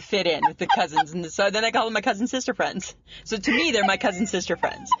 nuts. trying to fit in with the cousins, and so then I call them my cousin sister friends. So to me, they're my cousin sister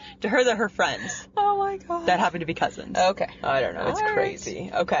friends. To her, they're her friends Oh my god. that happen to be cousins. Okay. I don't know. It's All right.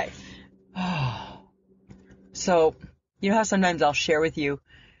 crazy. Okay. So, you know how sometimes I'll share with you,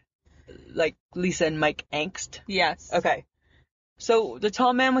 like Lisa and Mike angst? Yes. Okay. So the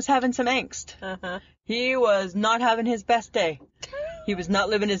tall man was having some angst. Uh-huh. He was not having his best day. He was not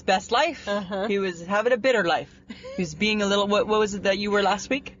living his best life. Uh-huh. He was having a bitter life. He was being a little, what was it that you were last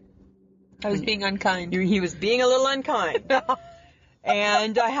week? I was being unkind. He was being a little unkind.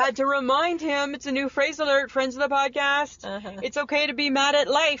 And I had to remind him, it's a new phrase alert, friends of the podcast. Uh-huh. It's okay to be mad at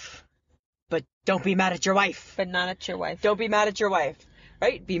life, but don't be mad at your wife. But not at your wife. Don't be mad at your wife,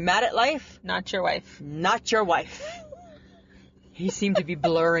 right? Be mad at life, Not your wife. not your wife. He seemed to be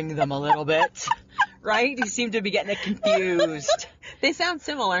blurring them a little bit, right? He seemed to be getting it confused, They sound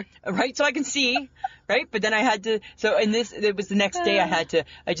similar. right? So I can see, right? But then I had to, it was the next day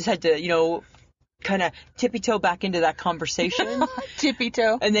I just had to, kind of tippy-toe back into that conversation. Tippy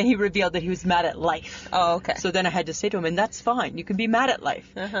toe. And then he revealed that he was mad at life. Oh, okay. So then I had to say to him, and that's fine. You can be mad at life.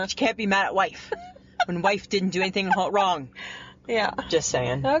 Uh-huh. But you can't be mad at wife. When wife didn't do anything wrong. Yeah. Just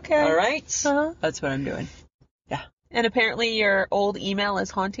saying. Okay. All right? Uh-huh. That's what I'm doing. And apparently your old email is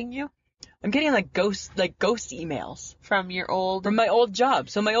haunting you I'm getting like ghost emails from your old... from my old job.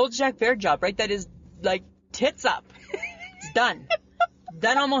 So my old Jacques Vert job, right? That is like tits up. It's done.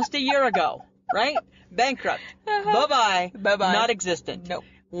 Done almost a year ago, right? Bankrupt. Uh-huh. Bye-bye. Bye-bye. Not existent. Nope.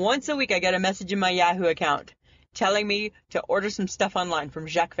 Once a week I get a message in my Yahoo account telling me to order some stuff online from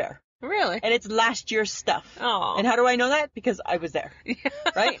Jacques Vert. Really? And it's last year's stuff. Oh. And how do I know that? Because I was there,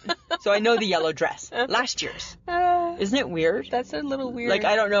 right? So I know the yellow dress. Last year's. Isn't it weird? That's a little weird. Like,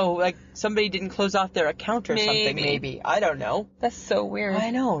 I don't know, like somebody didn't close off their account or something, Maybe. maybe. I don't know. That's so weird.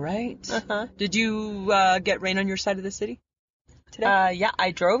 I know, right? Uh-huh. Did you get rain on your side of the city today? Yeah, I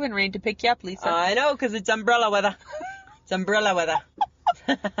drove in rain to pick you up, Lisa. I know, because it's umbrella weather. It's umbrella weather.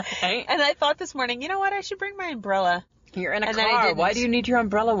 Right? And I thought this morning, you know what? I should bring my umbrella. You're in a And then I car. didn't. Why do you need your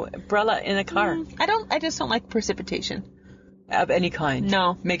umbrella in a car? I just don't like precipitation. Of any kind.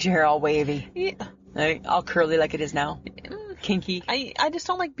 No. Makes your hair all wavy. Yeah. Right? All curly like it is now. Kinky. I just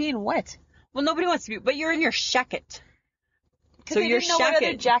don't like being wet. Well, nobody wants to be, but you're in your shacket. Because So I your didn't know what other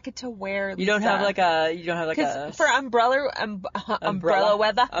shacket. jacket to wear. You don't have like a, Because for umbrella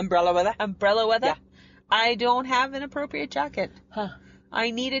weather, Umbrella weather? Yeah. I don't have an appropriate jacket. Huh.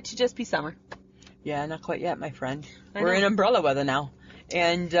 I need it to just be summer. Yeah, not quite yet, my friend. I We're know. in umbrella weather now.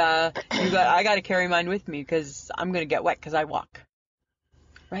 And I got to carry mine with me because I'm going to get wet because I walk.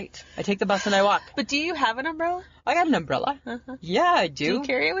 Right. I take the bus and I walk. But do you have an umbrella? I got an umbrella. Uh-huh. Yeah, I do. Do you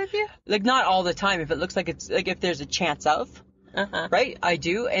carry it with you? Like, not all the time. If it looks like it's, like, if there's a chance of, Uh-huh. right, I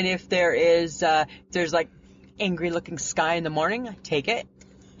do. And if there is, there's, like, angry-looking sky in the morning, I take it.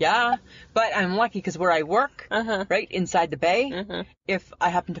 Yeah. But I'm lucky because where I work, Uh-huh. right, inside the bay, Uh-huh. if I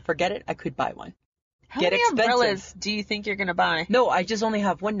happen to forget it, I could buy one. How Get many expensive. umbrellas do you think you're going to buy? No, I just only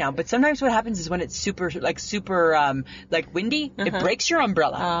have one now. But sometimes what happens is when it's super windy, it Uh-huh. breaks your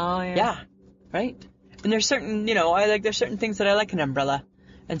umbrella. Oh, yeah. Yeah, right. And there's certain, there's certain things that I like an umbrella,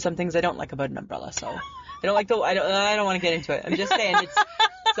 and some things I don't like about an umbrella. So I don't want to get into it. I'm just saying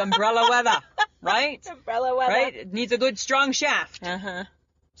it's umbrella weather, right? Umbrella weather. Right. It needs a good strong shaft. Uh-huh.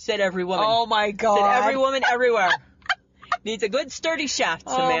 Said every woman. Oh, my God. Said every woman everywhere. Needs a good sturdy shaft,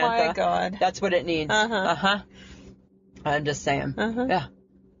 Samantha. Oh, my God. That's what it needs. Uh-huh. I'm just saying. Uh-huh. Yeah.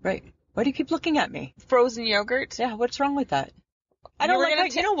 Right. Why do you keep looking at me? Frozen yogurt? Yeah. What's wrong with that? I You don't were like gonna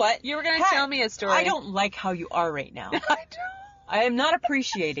how, you know what? You were going to Hey, tell me a story. I don't like how you are right now. I don't. I am not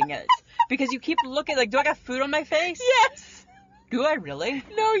appreciating it because you keep looking like, do I got food on my face? Yes. Do I really?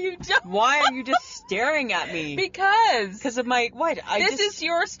 No, you don't. Why are you just staring at me? Because of my what? this is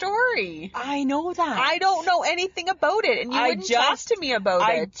your story. I know that. I don't know anything about it, and you wouldn't talk to me about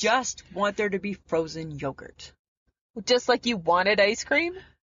I it. just want there to be frozen yogurt. Just like you wanted ice cream?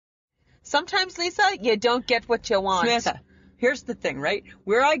 Sometimes, Lisa, you don't get what you want. Samantha, here's the thing, right?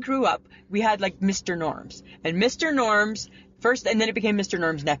 Where I grew up, we had like Mr. Norm's. And Mr. Norm's first, and then it became Mr.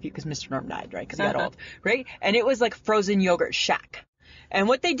 Norm's nephew because Mr. Norm died, right? Because he got Uh-huh. old, right? And it was like frozen yogurt shack. And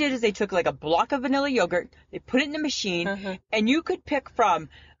what they did is they took like a block of vanilla yogurt, they put it in the machine, Uh-huh. and you could pick from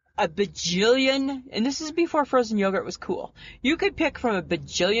a bajillion, and this is before frozen yogurt was cool. You could pick from a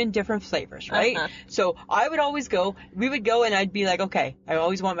bajillion different flavors, right? Uh-huh. So I would always we would go and I'd be like, okay, I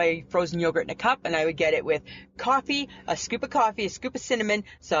always want my frozen yogurt in a cup, and I would get it with coffee, a scoop of cinnamon,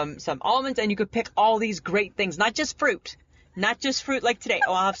 some almonds, and you could pick all these great things, not just fruit. Not just fruit like today.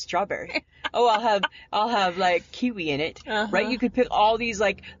 Oh, I'll have strawberry. Oh, I'll have like kiwi in it. Uh-huh. Right? You could pick all these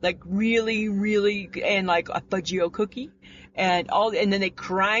like really, really, and like a Fudgio cookie and then they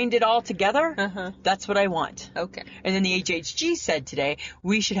grind it all together. Uh-huh. That's what I want. Okay. And then the HHG said today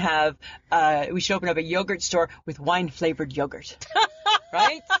we should open up a yogurt store with wine flavored yogurt.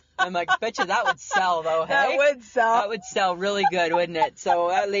 Right? I'm like, betcha that would sell though, hey? That would sell. That would sell really good, wouldn't it? So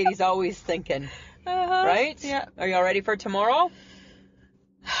that lady's always thinking. Uh-huh. Right? Yeah. Are y'all ready for tomorrow?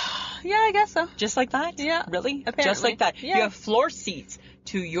 Yeah, I guess so. Just like that? Yeah. Really? Apparently. Just like that? Yeah. You have floor seats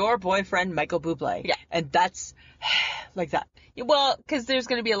to your boyfriend, Michael Bublé. Yeah. And that's like that. Well, because there's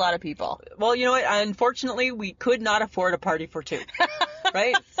going to be a lot of people. Well, you know what? Unfortunately, we could not afford a party for two.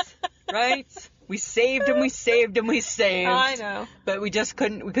 Right? Right? We saved and we saved and we saved. I know. But we just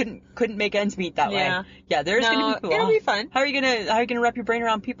couldn't make ends meet that Yeah. way. Yeah, there's No, gonna be people. it'll be fun. How are you gonna wrap your brain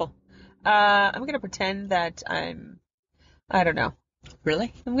around people? I'm going to pretend that I don't know.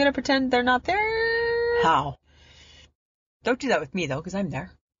 Really? I'm going to pretend they're not there. How? Don't do that with me though, because I'm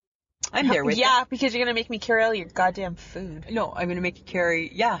there. I'm there with you. Yeah, because you're going to make me carry all your goddamn food. No, I'm going to make you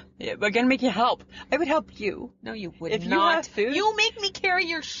carry, we're going to make you help. I would help you. No, you would If you not. have food- You make me carry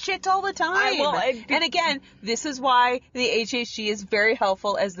your shit all the time. I- and again, this is why the HHG is very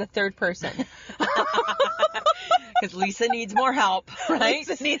helpful as the third person. Because Lisa needs more help, right?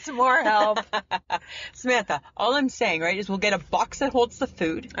 Lisa needs more help. Samantha, all I'm saying, right, is we'll get a box that holds the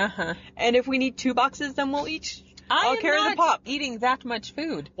food. Uh-huh. And if we need 2 boxes, then we'll each, I'll carry am the not pop. eating that much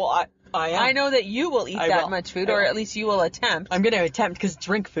food. Well, I am. I know that you will eat I that will. much food, I or will. at least you will attempt. I'm going to attempt because it's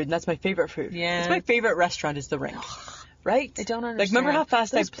drink food, and that's my favorite food. Yeah. It's my favorite restaurant is the Rink. Right? I don't understand. Like, remember how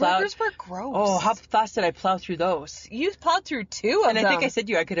fast Those I plowed? burgers were gross. Oh, how fast did I plow through those? You plowed through 2 of And them. I think I said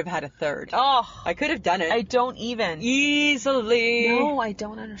to you I could have had a third. Oh, I could have done it. I don't even. Easily. No, I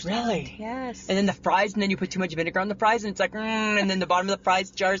don't understand. Really? Yes. And then the fries, and then you put too much vinegar on the fries, and it's like, and then the bottom of the fries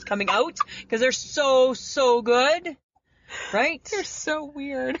jar is coming out because they're so good, right? You're so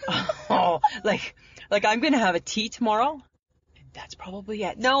weird. Oh, like I'm gonna have a tea tomorrow, and that's probably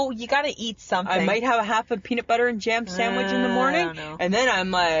it. No, you gotta eat something. I might have a half a peanut butter and jam sandwich in the I morning, don't know. and then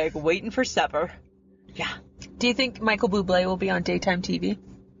I'm like waiting for supper. Yeah, Do you think Michael Bublé will be on daytime TV?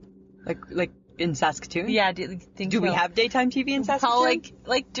 like in Saskatoon. Yeah, do you think Do we so? have daytime TV in Saskatoon? How,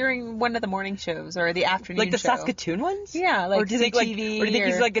 like during one of the morning shows or the afternoon Like the show? Saskatoon ones? Yeah, like or do you think CTV or do you think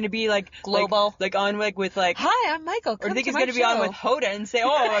he's or like going to be like Global. like on with like Hi, I'm Michael. or Come do you think to he's my going to be on show. with Hoda and say, "Oh,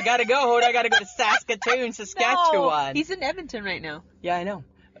 I got to go, Hoda. I got to go to Saskatoon, Saskatchewan." No, he's in Edmonton right now. Yeah, I know.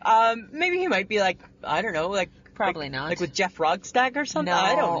 Maybe he might be like, I don't know, like Probably not. like with Jeff Rogstag or something. No,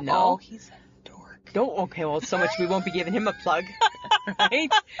 I don't know. Oh, he's a dork. Don't. Okay, well, so much we won't be giving him a plug. Right?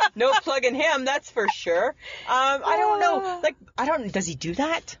 No plugging him, that's for sure. I don't know. Like, does he do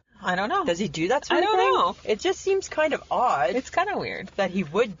that? I don't know. Does he do that sort I of don't thing? know. It just seems kind of odd It's kind of weird. that he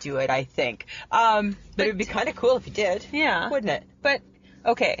would do it, I think. But it would be kind of cool if he did. Yeah. Wouldn't it? But,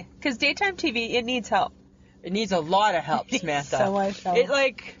 okay, because daytime TV, it needs help. It needs a lot of help, Samantha. So much help.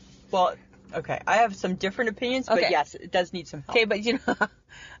 It well, okay, I have some different opinions, but Okay. yes, it does need some help. Okay, but you know,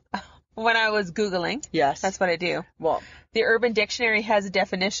 when I was Googling, Yes. that's what I do. Well, The Urban Dictionary has a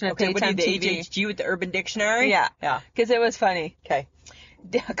definition of okay, what do you, daytime the TV. HHG with the Urban Dictionary? Yeah. Yeah. Because it was funny. Okay.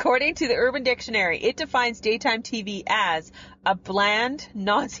 According to the Urban Dictionary, it defines daytime TV as a bland,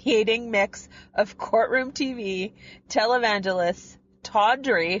 nauseating mix of courtroom TV, televangelists,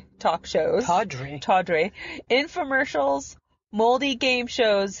 tawdry talk shows, Tawdry. infomercials, moldy game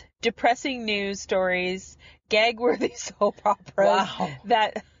shows, depressing news stories, gag-worthy soap operas Wow.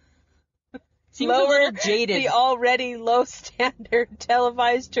 that Seems a lower little jaded. the already low standard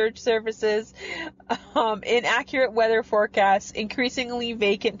televised church services, inaccurate weather forecasts, increasingly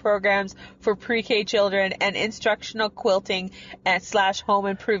vacant programs for pre-K children, and instructional quilting and / home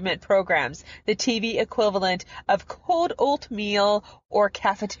improvement programs. The TV equivalent of cold oatmeal or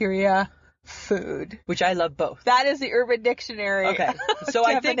cafeteria food. Which I love both. That is the Urban Dictionary. Okay. So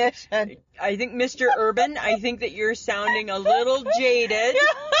I think, definition. Mr. Urban, I think that you're sounding a little jaded.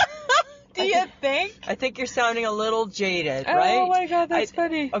 Do you think? I think you're sounding a little jaded, right? Oh my God, that's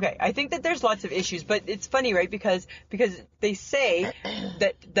funny. Okay, I think that there's lots of issues, but it's funny, right? Because they say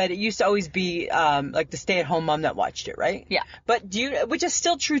that it used to always be like the stay-at-home mom that watched it, right? Yeah. But which is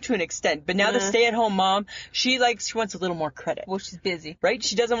still true to an extent. But now the stay-at-home mom, she wants a little more credit. Well, she's busy. Right?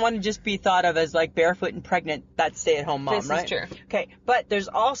 She doesn't want to just be thought of as like barefoot and pregnant, that stay-at-home mom, This is right? true. Okay, but there's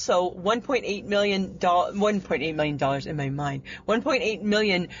also $1.8 million in my mind. 1.8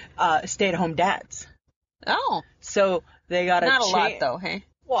 million stay-at-home dads. Oh. So they got Not a lot, though, hey?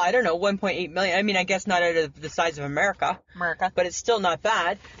 Well, I don't know, 1.8 million. I mean, I guess not out of the size of America, America. but it's still not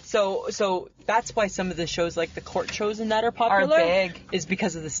bad. So that's why some of the shows like the court shows and that are popular. Are big. Is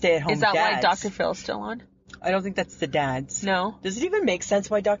because of the stay-at-home Is that dads. why Dr. Phil's still on? I don't think that's the dads. No. Does it even make sense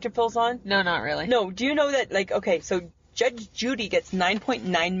why Dr. Phil's on? No, not really. No. Do you know that, like, okay, so Judge Judy gets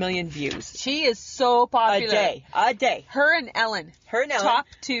 9.9 million views. She is so popular. A day. Her and Ellen. Top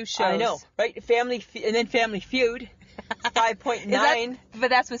 2 shows. I know, right? And then Family Feud, 5.9. But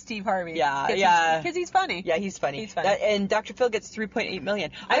that's with Steve Harvey. Yeah. Because he's funny. Yeah, he's funny. He's funny. And Dr. Phil gets 3.8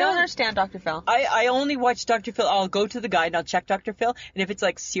 million. I don't understand Dr. Phil. I only watch Dr. Phil. I'll go to the guide and I'll check Dr. Phil. And if it's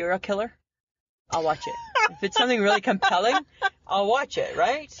like serial killer, I'll watch it. If it's something really compelling, I'll watch it,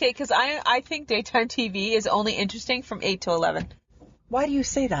 right? Okay, because I think daytime TV is only interesting from 8 to 11. Why do you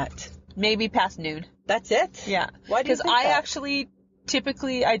say that? Maybe past noon. That's it? Yeah. Why do you Because think I that? actually,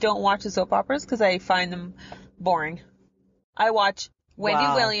 typically, I don't watch the soap operas because I find them boring. I watch Wendy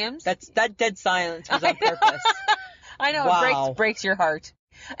Wow. Williams. That dead silence was on purpose. I know, Wow. it breaks your heart.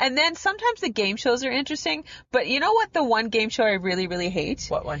 And then sometimes the game shows are interesting, but you know what the one game show I really, really hate?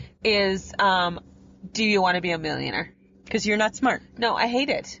 What one? Is, Do You Want to Be a Millionaire? Because you're not smart. No, I hate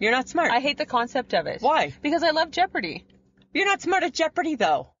it. You're not smart. I hate the concept of it. Why? Because I love Jeopardy. You're not smart at Jeopardy,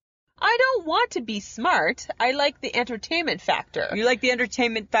 though. I don't want to be smart. I like the entertainment factor. You like the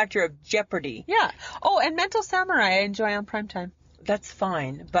entertainment factor of Jeopardy. Yeah. Oh, and Mental Samurai I enjoy on primetime. That's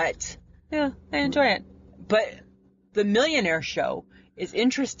fine, but Yeah, I enjoy it. the Millionaire Show is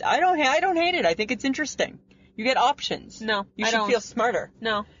interesting. I don't hate it. I think it's interesting. You get options. No, You I should don't. feel smarter.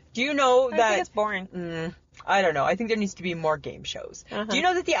 No. Do you know I that? think it's boring. I don't know. I think there needs to be more game shows. Uh-huh. Do you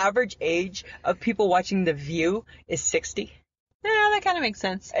know that the average age of people watching The View is 60? Yeah, that kind of makes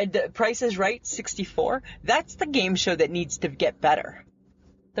sense. And The Price is Right, 64? That's the game show that needs to get better.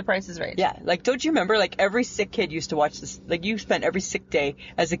 The Price is Right. Yeah, like, don't you remember, like, every sick kid used to watch this, like, you spent every sick day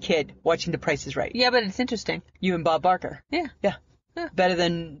as a kid watching The Price is Right. Yeah, but it's interesting. You and Bob Barker. Yeah. Yeah. Yeah. Better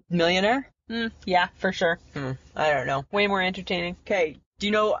than Millionaire? Yeah, for sure. I don't know. Way more entertaining. Okay, do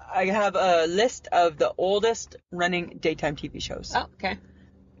you know, I have a list of the oldest running daytime TV shows. Oh, okay.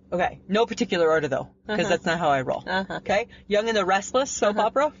 Okay, no particular order, though, because that's not how I roll. Okay, Young and the Restless, soap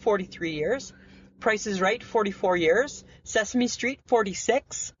opera, 43 years. Price is Right, 44 years. Sesame Street,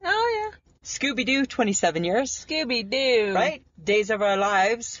 46. Oh, yeah. Scooby-Doo, 27 years. Scooby-Doo. Right? Days of Our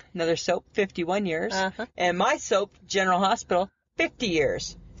Lives, another soap, 51 years. And my soap, General Hospital, 50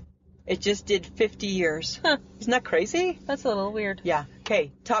 years. It just did 50 years. Huh. Isn't that crazy? That's a little weird. Yeah.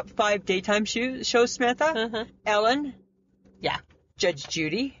 Okay, top 5 daytime shows, Samantha. Ellen. Yeah. Judge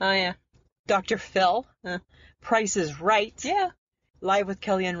Judy. Oh, yeah. Dr. Phil. Price is Right. Yeah. Live with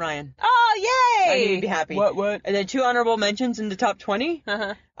Kelly and Ryan. Oh, Oh, yay! I need to be happy. What? And then 2 honorable mentions in the top 20.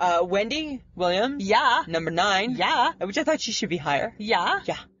 Uh-huh. Wendy Williams. Yeah. Number 9. Yeah. Which I thought she should be higher. Yeah.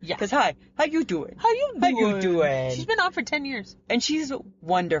 Yeah. Yeah. Because how you doing? How you doing? How you doing? She's been on for 10 years. And she's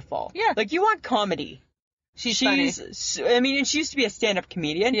wonderful. Yeah. Like, you want comedy. She's funny. I mean, and she used to be a stand-up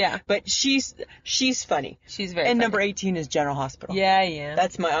comedian. Yeah. But she's funny. She's very And funny. number 18 is General Hospital. Yeah.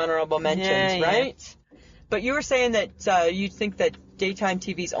 That's my honorable mentions, Yeah. right? But you were saying that you think that daytime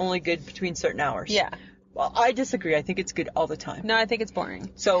TV is only good between certain hours. Yeah. Well, I disagree. I think it's good all the time. No, I think it's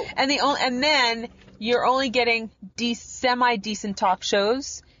boring. So, And then you're only getting semi-decent talk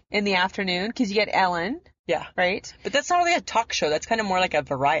shows in the afternoon because you get Ellen, yeah. right? But that's not really a talk show. That's kind of more like a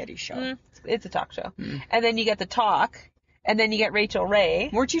variety show. It's a talk show. And then you get the talk, and then you get Rachel Ray.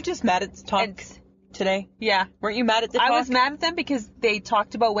 Weren't you just mad at the talk today? Yeah. Weren't you mad at the talk? I was mad at them because they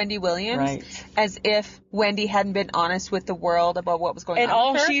talked about Wendy Williams as if Wendy hadn't been honest with the world about what was going on. And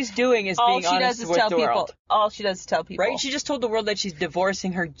all with her. she's doing is being honest with the world. All she does is tell people. Right? She just told the world that she's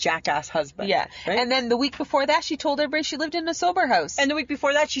divorcing her jackass husband. Yeah. Right? And then the week before that, she told everybody she lived in a sober house. And the week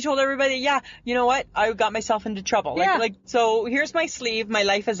before that, she told everybody, yeah, you know what? I got myself into trouble. Yeah. So here's my sleeve. My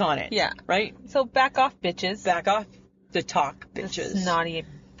life is on it. Yeah. Right? So back off, bitches. Back off the talk, bitches. This naughty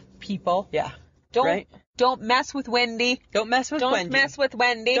people. Yeah. Don't mess with Wendy. Don't mess with Wendy. Don't mess with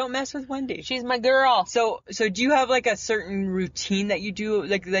Wendy. Don't mess with Wendy. She's my girl. So do you have like a certain routine that you do,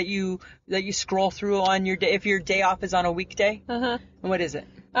 like that you scroll through on your day, if your day off is on a weekday? Uh-huh. And what is it?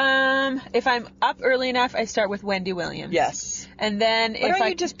 If I'm up early enough, I start with Wendy Williams. Yes. And then Why don't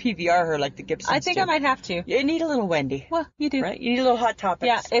you just PVR her like the Gibsons I think do? I might have to. You need a little Wendy. Well, you do. Right? You need a little Hot Topics.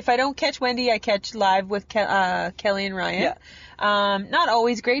 Yeah, if I don't catch Wendy, I catch Live with Kelly and Ryan. Yeah. Not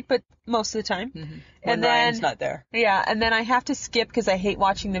always great, but most of the time. Mm-hmm. And when then Ryan's not there. Yeah, and then I have to skip because I hate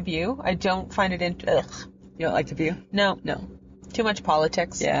watching The View. I don't find it ugh. You don't like The View? No. Too much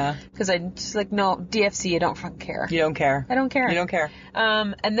politics. Yeah. Because I just no, DFC, I don't fucking care. You don't care. I don't care. You don't care.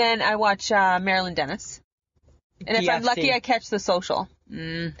 And then I watch Marilyn Dennis. And if I'm lucky, I catch The Social.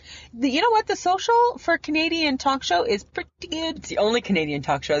 You know what? The Social for Canadian talk show is pretty good. It's the only Canadian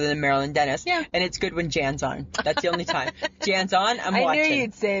talk show other than Marilyn Dennis. Yeah. And it's good when Jan's on. That's the only time. Jan's on, I'm watching. I knew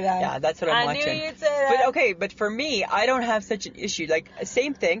you'd say that. Yeah, that's what I'm watching. I knew you'd say that. But for me, I don't have such an issue. Like,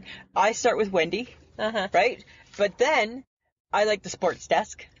 same thing. I start with Wendy, right? But then I like the sports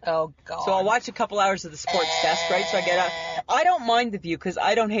desk. Oh, God. So I'll watch a couple hours of the sports desk, right? So I get out. I don't mind The View because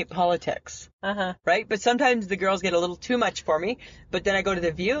I don't hate politics. Right? But sometimes the girls get a little too much for me. But then I go to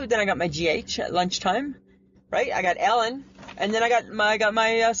The View. Then I got my GH at lunchtime. Right? I got Ellen. And then I got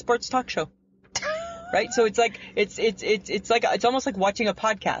my sports talk show. Right? So it's like, it's almost like watching a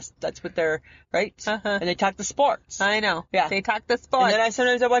podcast. That's what they're, right? And they talk the sports. I know. Yeah. They talk the sports. And then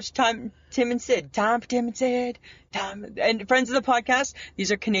sometimes I watch Tim and Sid. Tom and Sid. And Friends of the Podcast.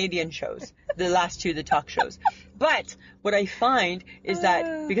 These are Canadian shows. The last two, the talk shows. But what I find is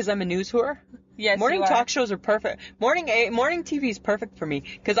that because I'm a news whore, yes, morning talk shows are perfect. Morning TV is perfect for me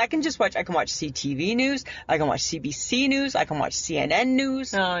because I can watch CTV news, I can watch CBC news, I can watch CNN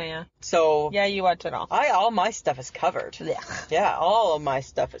news. Oh yeah. So yeah, you watch it all. All my stuff is covered. Yeah, all of my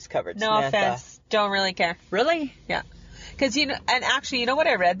stuff is covered. No Samantha. offense, don't really care. Really? Yeah. Because and actually, you know what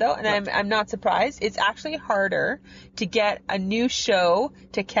I read though, and I'm not surprised. It's actually harder to get a new show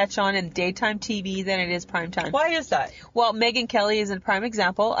to catch on in daytime TV than it is primetime. Why is that? Well, Megyn Kelly is a prime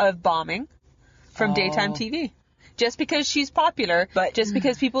example of bombing from daytime TV. Just because she's popular, just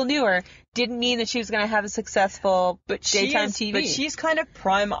because people knew her, didn't mean that she was going to have a successful daytime TV. But she's kind of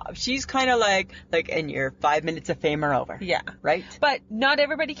prime. She's kind of like, and your 5 minutes of fame are over. Yeah. Right? But not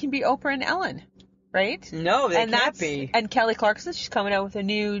everybody can be Oprah and Ellen. Right? No, they can't be. And Kelly Clarkson, she's coming out with a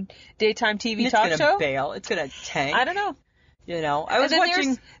new daytime TV talk show. It's going to fail. It's going to tank. I don't know. You know, I was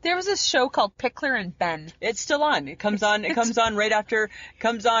watching. There was this show called Pickler and Ben. It's still on. It comes on right after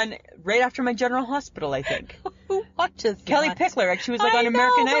my General Hospital, I think. Who watches that? Kelly Pickler. She was on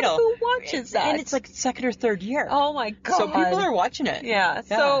American Idol. Who watches that? And it's like second or third year. Oh my God. So people are watching it. Yeah.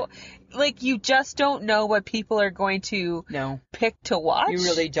 So, you just don't know what people are going to pick to watch. You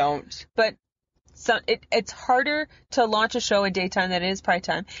really don't. But it's harder to launch a show in daytime than it is prime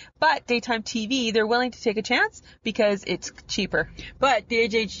time. But daytime TV, they're willing to take a chance because it's cheaper. But the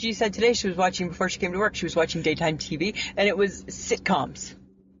HHG said today she was watching, before she came to work, she was watching daytime TV, and it was sitcoms.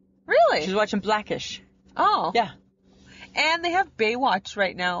 Really? She was watching Blackish. Oh. Yeah. And they have Baywatch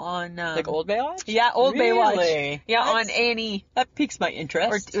right now on... like Old Baywatch? Yeah, Old Baywatch. Really? Yeah, on A&E. That piques my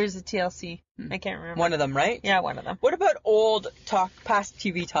interest. Or is it TLC? I can't remember. One of them, right? Yeah, one of them. What about past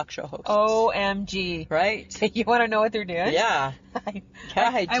TV talk show hosts? OMG. Right? You want to know what they're doing? Yeah.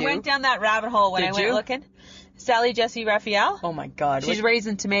 I went down that rabbit hole when I went looking. Sally Jesse Raphael. Oh my God. She's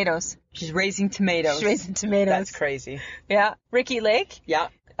raising tomatoes. She's raising tomatoes. She's raising tomatoes. That's crazy. Yeah. Ricky Lake. Yeah.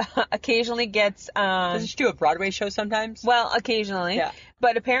 Occasionally gets Doesn't she do a Broadway show sometimes? well, occasionally. Yeah.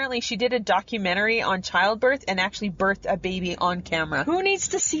 But apparently she did a documentary on childbirth and actually birthed a baby on camera. Who needs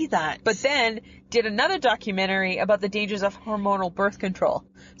to see that? But then did another documentary about the dangers of hormonal birth control.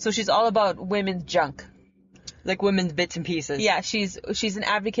 So she's all about women's junk. Like women's bits and pieces. Yeah, she's an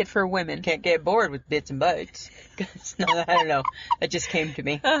advocate for women. Can't get bored with bits and bytes. No, I don't know. That just came to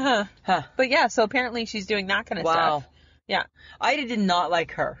me. Uh-huh. Huh. But yeah, so apparently she's doing that kind of Wow. stuff. Yeah. I did not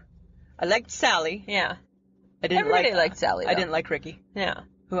like her. I liked Sally. Yeah. I didn't Everybody liked Sally, I though. didn't like Ricky. Yeah.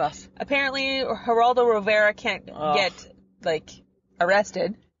 Who else? Apparently Geraldo Rivera can't get, like,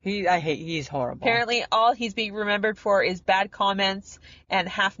 arrested. He's horrible. Apparently all he's being remembered for is bad comments and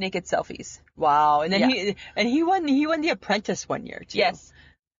half-naked selfies. Wow. And then Yeah. he won the Apprentice one year too. Yes.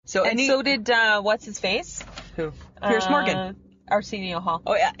 So And so did, what's his face? who? Piers Morgan. Arsenio Hall.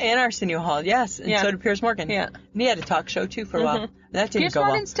 Oh yeah, and Arsenio Hall. Yes. And Yeah. so did Piers Morgan. Yeah. And he had a talk show too for a while. That didn't Piers go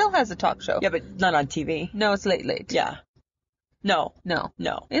Morgan well. still has a talk show. Yeah, but not on TV. No, it's late. Yeah. No. No.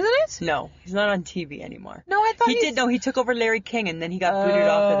 No. Isn't it? No. He's not on TV anymore. No, I thought He did. No, he took over Larry King, and then he got booted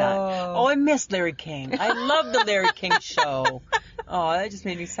off of that. Oh, I missed Larry King. I love the Larry King show. Oh, that just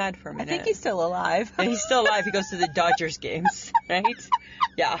made me sad for a I minute. think he's still alive. And he's still alive. He goes to the Dodgers games, right?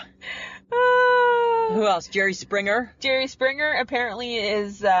 Yeah. Who else? Jerry Springer. Jerry Springer apparently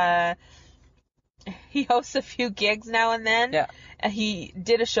is, he hosts a few gigs now and then. Yeah. He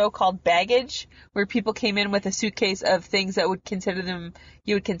did a show called Baggage, where people came in with a suitcase of things that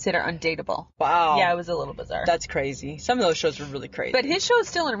you would consider undateable. Wow. Yeah, it was a little bizarre. That's crazy. Some of those shows were really crazy. But his show is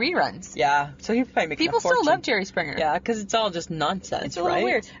still in reruns. yeah, so he's probably making People a fortune. still love Jerry Springer. Yeah, because it's all just nonsense, It's a little right?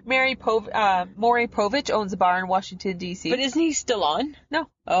 weird. Maury Povich owns a bar in Washington, D.C. But isn't he still on? No.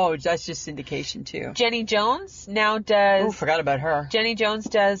 Oh, that's just syndication too. Jenny Jones now Oh, does... forgot about her. Jenny Jones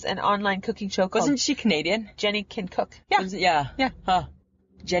does an online cooking show called Wasn't she Canadian? Jenny Can Cook. Yeah. Yeah. Yeah. Huh.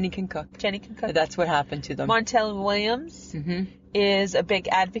 Jenny can cook. Jenny Can Cook. That's what happened to them. Montel Williams is a big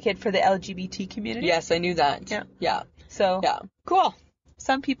advocate for the LGBT community. Yes, I knew that. Yeah. Yeah. So Yeah. Cool.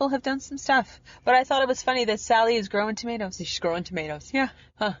 some people have done some stuff. But I thought it was funny that Sally is growing tomatoes. She's growing tomatoes. Yeah.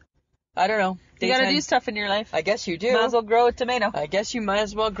 Huh. I don't know. You gotta Daytime- do stuff in your life. I guess you do. Might as well grow a tomato. I guess you might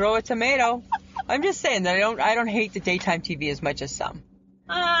as well grow a tomato. I'm just saying that I don't hate the daytime TV as much as some.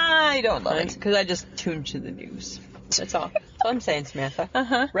 I don't love it. Because I just tune to the news. That's all. That's all I'm saying, Samantha.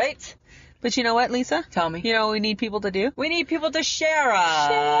 Uh-huh. Right? But you know what, Lisa? Tell me. You know what we need people to do? We need people to share us.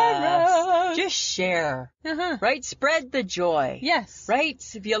 Share us. Just share. Uh-huh. Right? Spread the joy. Yes. Right?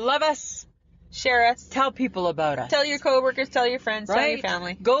 If you love us, Share us. tell people about us. Tell your coworkers, tell your friends, tell your Right?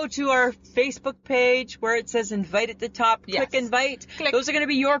 family. Go to our Facebook page where it says invite at the top. Yes. Click invite. Click. Those are going to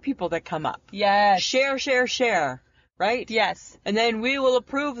be your people that come up. Yes. Share, share, share. Right? Yes. And then we will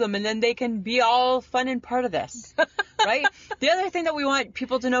approve them, and then they can be all fun and part of this. Right? The other thing that we want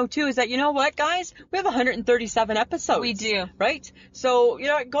people to know, too, is that, you know what, guys? We have 137 episodes. We do. Right? So, you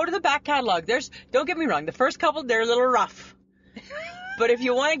know, go to the back catalog. Don't get me wrong, the first couple, they're a little rough. But if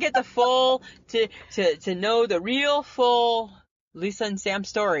you want to get the full, to know the real full Lisa and Sam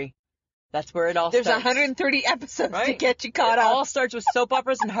story, that's where it all There's starts. 130 episodes to Right? get you caught It up. all starts with soap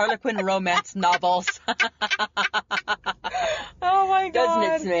operas and Harlequin romance novels. Oh my god. Doesn't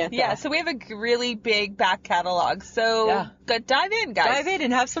it, Samantha? Yeah, so we have a really big back catalog. So Yeah. dive in, guys. Dive in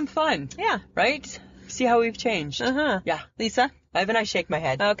and have some fun. Yeah. Right? See how we've changed. Uh-huh. Yeah. Lisa? Ivan, I shake my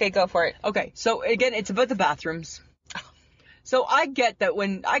head. Okay, go for it. Okay, so again, it's about the bathrooms. So I get that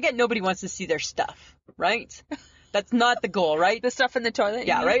nobody wants to see their stuff, right? That's not the goal, right? The stuff in the toilet?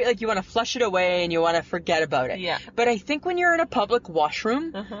 Yeah, right? Like you want to flush it away and you want to forget about it. Yeah. But I think when you're in a public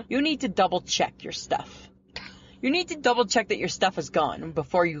washroom, Uh-huh. you need to double check your stuff. You need to double check that your stuff is gone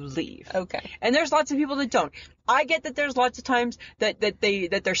before you leave. Okay. And there's lots of people that don't. I get that there's lots of times that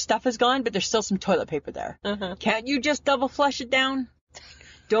their stuff is gone, but there's still some toilet paper there. Uh-huh. Can't you just double flush it down?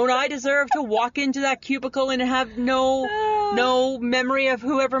 Don't I deserve to walk into that cubicle and have no memory of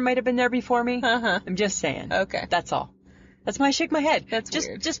whoever might have been there before me? Uh-huh. I'm just saying. Okay. That's all. That's my shake my head. That's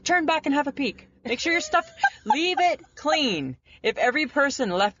weird. Just turn back and have a peek. Make sure your stuff, leave it clean. If every person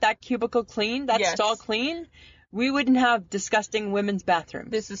left that cubicle clean, that Yes. stall clean, we wouldn't have disgusting women's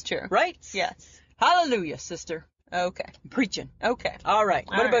bathrooms. This is true. Right? Yes. Hallelujah, sister. Okay. I'm preaching. Okay. All right.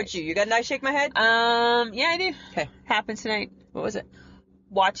 What All about right. you? You got a nice shake my head? Yeah, I do. Okay. Happened tonight. What was it?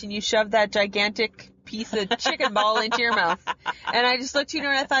 Watching you shove that gigantic piece of chicken ball into your mouth. And I just looked at you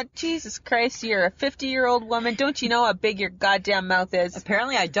and I thought, Jesus Christ, you're a 50-year-old woman. Don't you know how big your goddamn mouth is?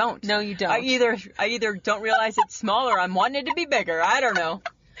 Apparently I don't. No, you don't. I either don't realize it's small or I'm wanting it to be bigger. I don't know.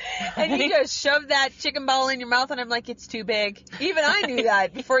 And you just shove that chicken ball in your mouth, and I'm like, it's too big. Even I knew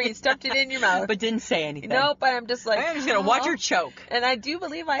that before you stuffed it in your mouth. But didn't say anything. Nope, but I'm just like, I'm just going to watch her choke. And I do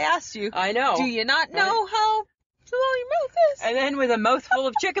believe I asked you. I know. Do you not know how small your mouth is? And then with a mouthful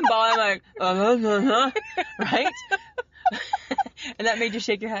of chicken ball, I'm like, right? And that made you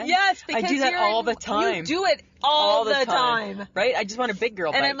shake your head? Yes, because I do that all the time. You do it all the time. Right? I just want a big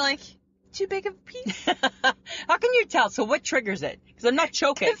girl bite. And I'm like, too big of a piece? How can you tell? So what triggers it? Because I'm not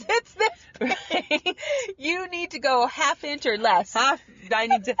choking. Because it's this big. You need to go half inch or less. I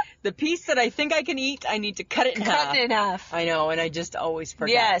need to, the piece that I think I can eat, I need to cut it in half. Cut it in half. I know, and I just always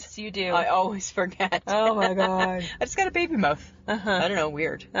forget. Yes, you do. I always forget. Oh my God. I just got a baby mouth. Uh-huh. I don't know,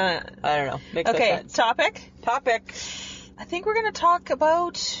 weird. I don't know. Makes no okay, sense. Topic. I I think we're going to talk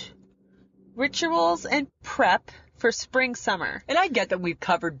about rituals and prep for spring, summer. And I get that we've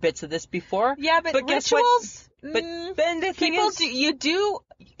covered bits of this before. Yeah, but guess what? rituals, But then the thing people is, you do,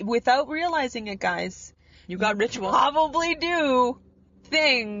 without realizing it, guys. you got rituals Probably do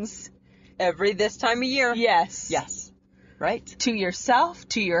things. every this time of year. Yes. Yes. Right? To yourself,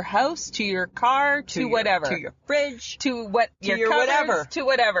 to your house, to your car, to whatever. To your fridge. To what? To your cupboards, whatever. To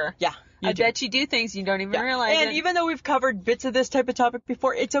whatever. Yeah. I bet you do things you don't even realize. And it. even though we've covered bits of this type of topic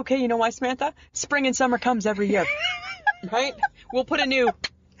before, it's okay. You know why, Samantha? Spring and summer comes every year. Right? We'll put a new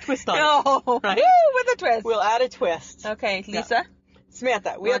twist on it. Right? Woo, with a twist. We'll add a twist. Okay, Lisa.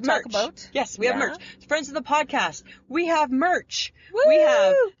 Samantha, we have Wanna merch. talk about? Yes, we have Yeah. merch. Friends of the podcast, we have merch. Woo! We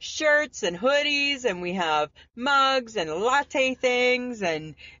have shirts and hoodies, and we have mugs and latte things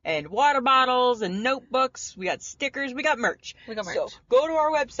and water bottles and notebooks. We got stickers. We got merch. We got merch. So go to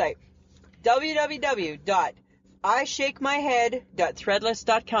our website,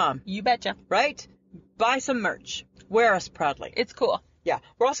 www.ishakemyhead.threadless.com. You betcha. Right? Buy some merch. Wear us proudly. It's cool. Yeah.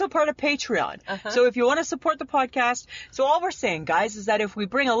 We're also part of Patreon. Uh-huh. So if you want to support the podcast, so all we're saying, guys, is that if we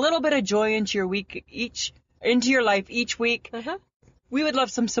bring a little bit of joy into your life each week, Uh-huh. we would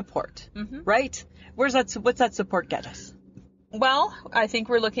love some support. Mhm. Right? What's that support get us? Well, I think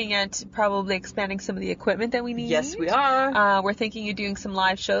we're looking at probably expanding some of the equipment that we need. Yes, we are. We're thinking of doing some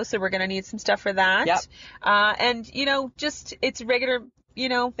live shows, so we're going to need some stuff for that. Yep. And, just, it's regular,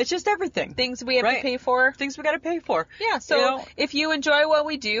 It's just everything. things we have Right. to pay for. Things we got to pay for. Yeah, so You know? if you enjoy what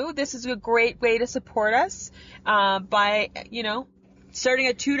we do, this is a great way to support us by, Starting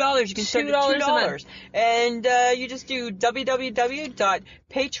at $2, you can start at $2 a $2. And you just do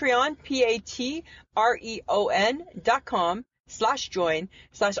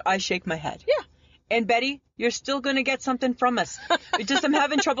patreon.com/join/I-shake-my-head. Yeah. And Betty, you're still going to get something from us. It's just I'm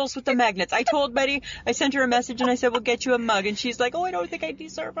having troubles with the magnets. I told Betty, I sent her a message and I said, we'll get you a mug. And she's like, oh, I don't think I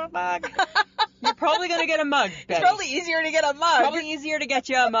deserve a mug. You're probably going to get a mug, Betty. It's probably easier to get a mug. Probably easier to get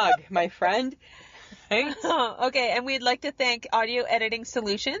you a mug, my friend. Right? Okay, and we'd like to thank Audio Editing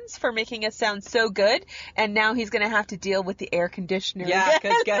Solutions for making us sound so good. And now he's going to have to deal with the air conditioner. Yeah,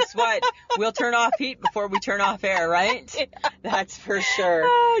 because guess what? We'll turn off heat before we turn off air, right? Yeah. That's for sure.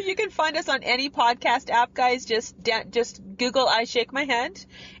 You can find us on any podcast app, guys. Just Google I Shake My Head.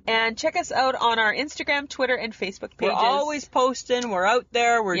 And check us out on our Instagram, Twitter, and Facebook pages. We're always posting. We're out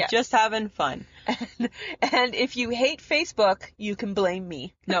there. We're Yes. just having fun. And if you hate Facebook, you can blame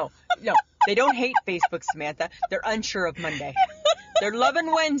me. No. They don't hate Facebook, Samantha. They're unsure of Monday. They're loving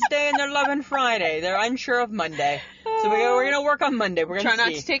Wednesday and they're loving Friday. They're unsure of Monday. So we're going to work on Monday. We're going Try to not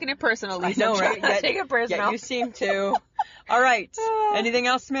see. to take it personal, Lisa. I know, Try right? not to take it personal. Yeah, you seem to. All right. Anything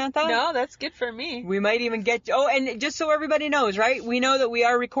else, Samantha? No, that's good for me. We might even get... Oh, and just so everybody knows, right? We know that we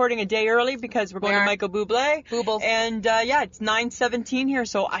are recording a day early because we're going to Michael Bublé. Boobles. And, it's 9:17 here,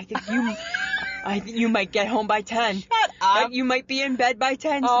 so I think you might get home by 10. Shut up. You might be in bed by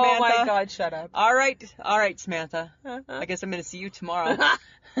 10, Oh, Samantha. my God, shut up. All right, Samantha. I guess I'm going to see you tomorrow.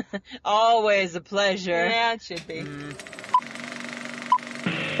 Always a pleasure. Yeah, it should be.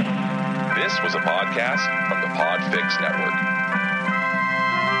 This was a podcast from the Podfix Network.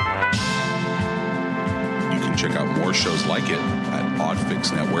 You can check out more shows like it at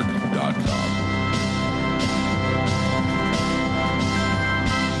podfixnetwork.com.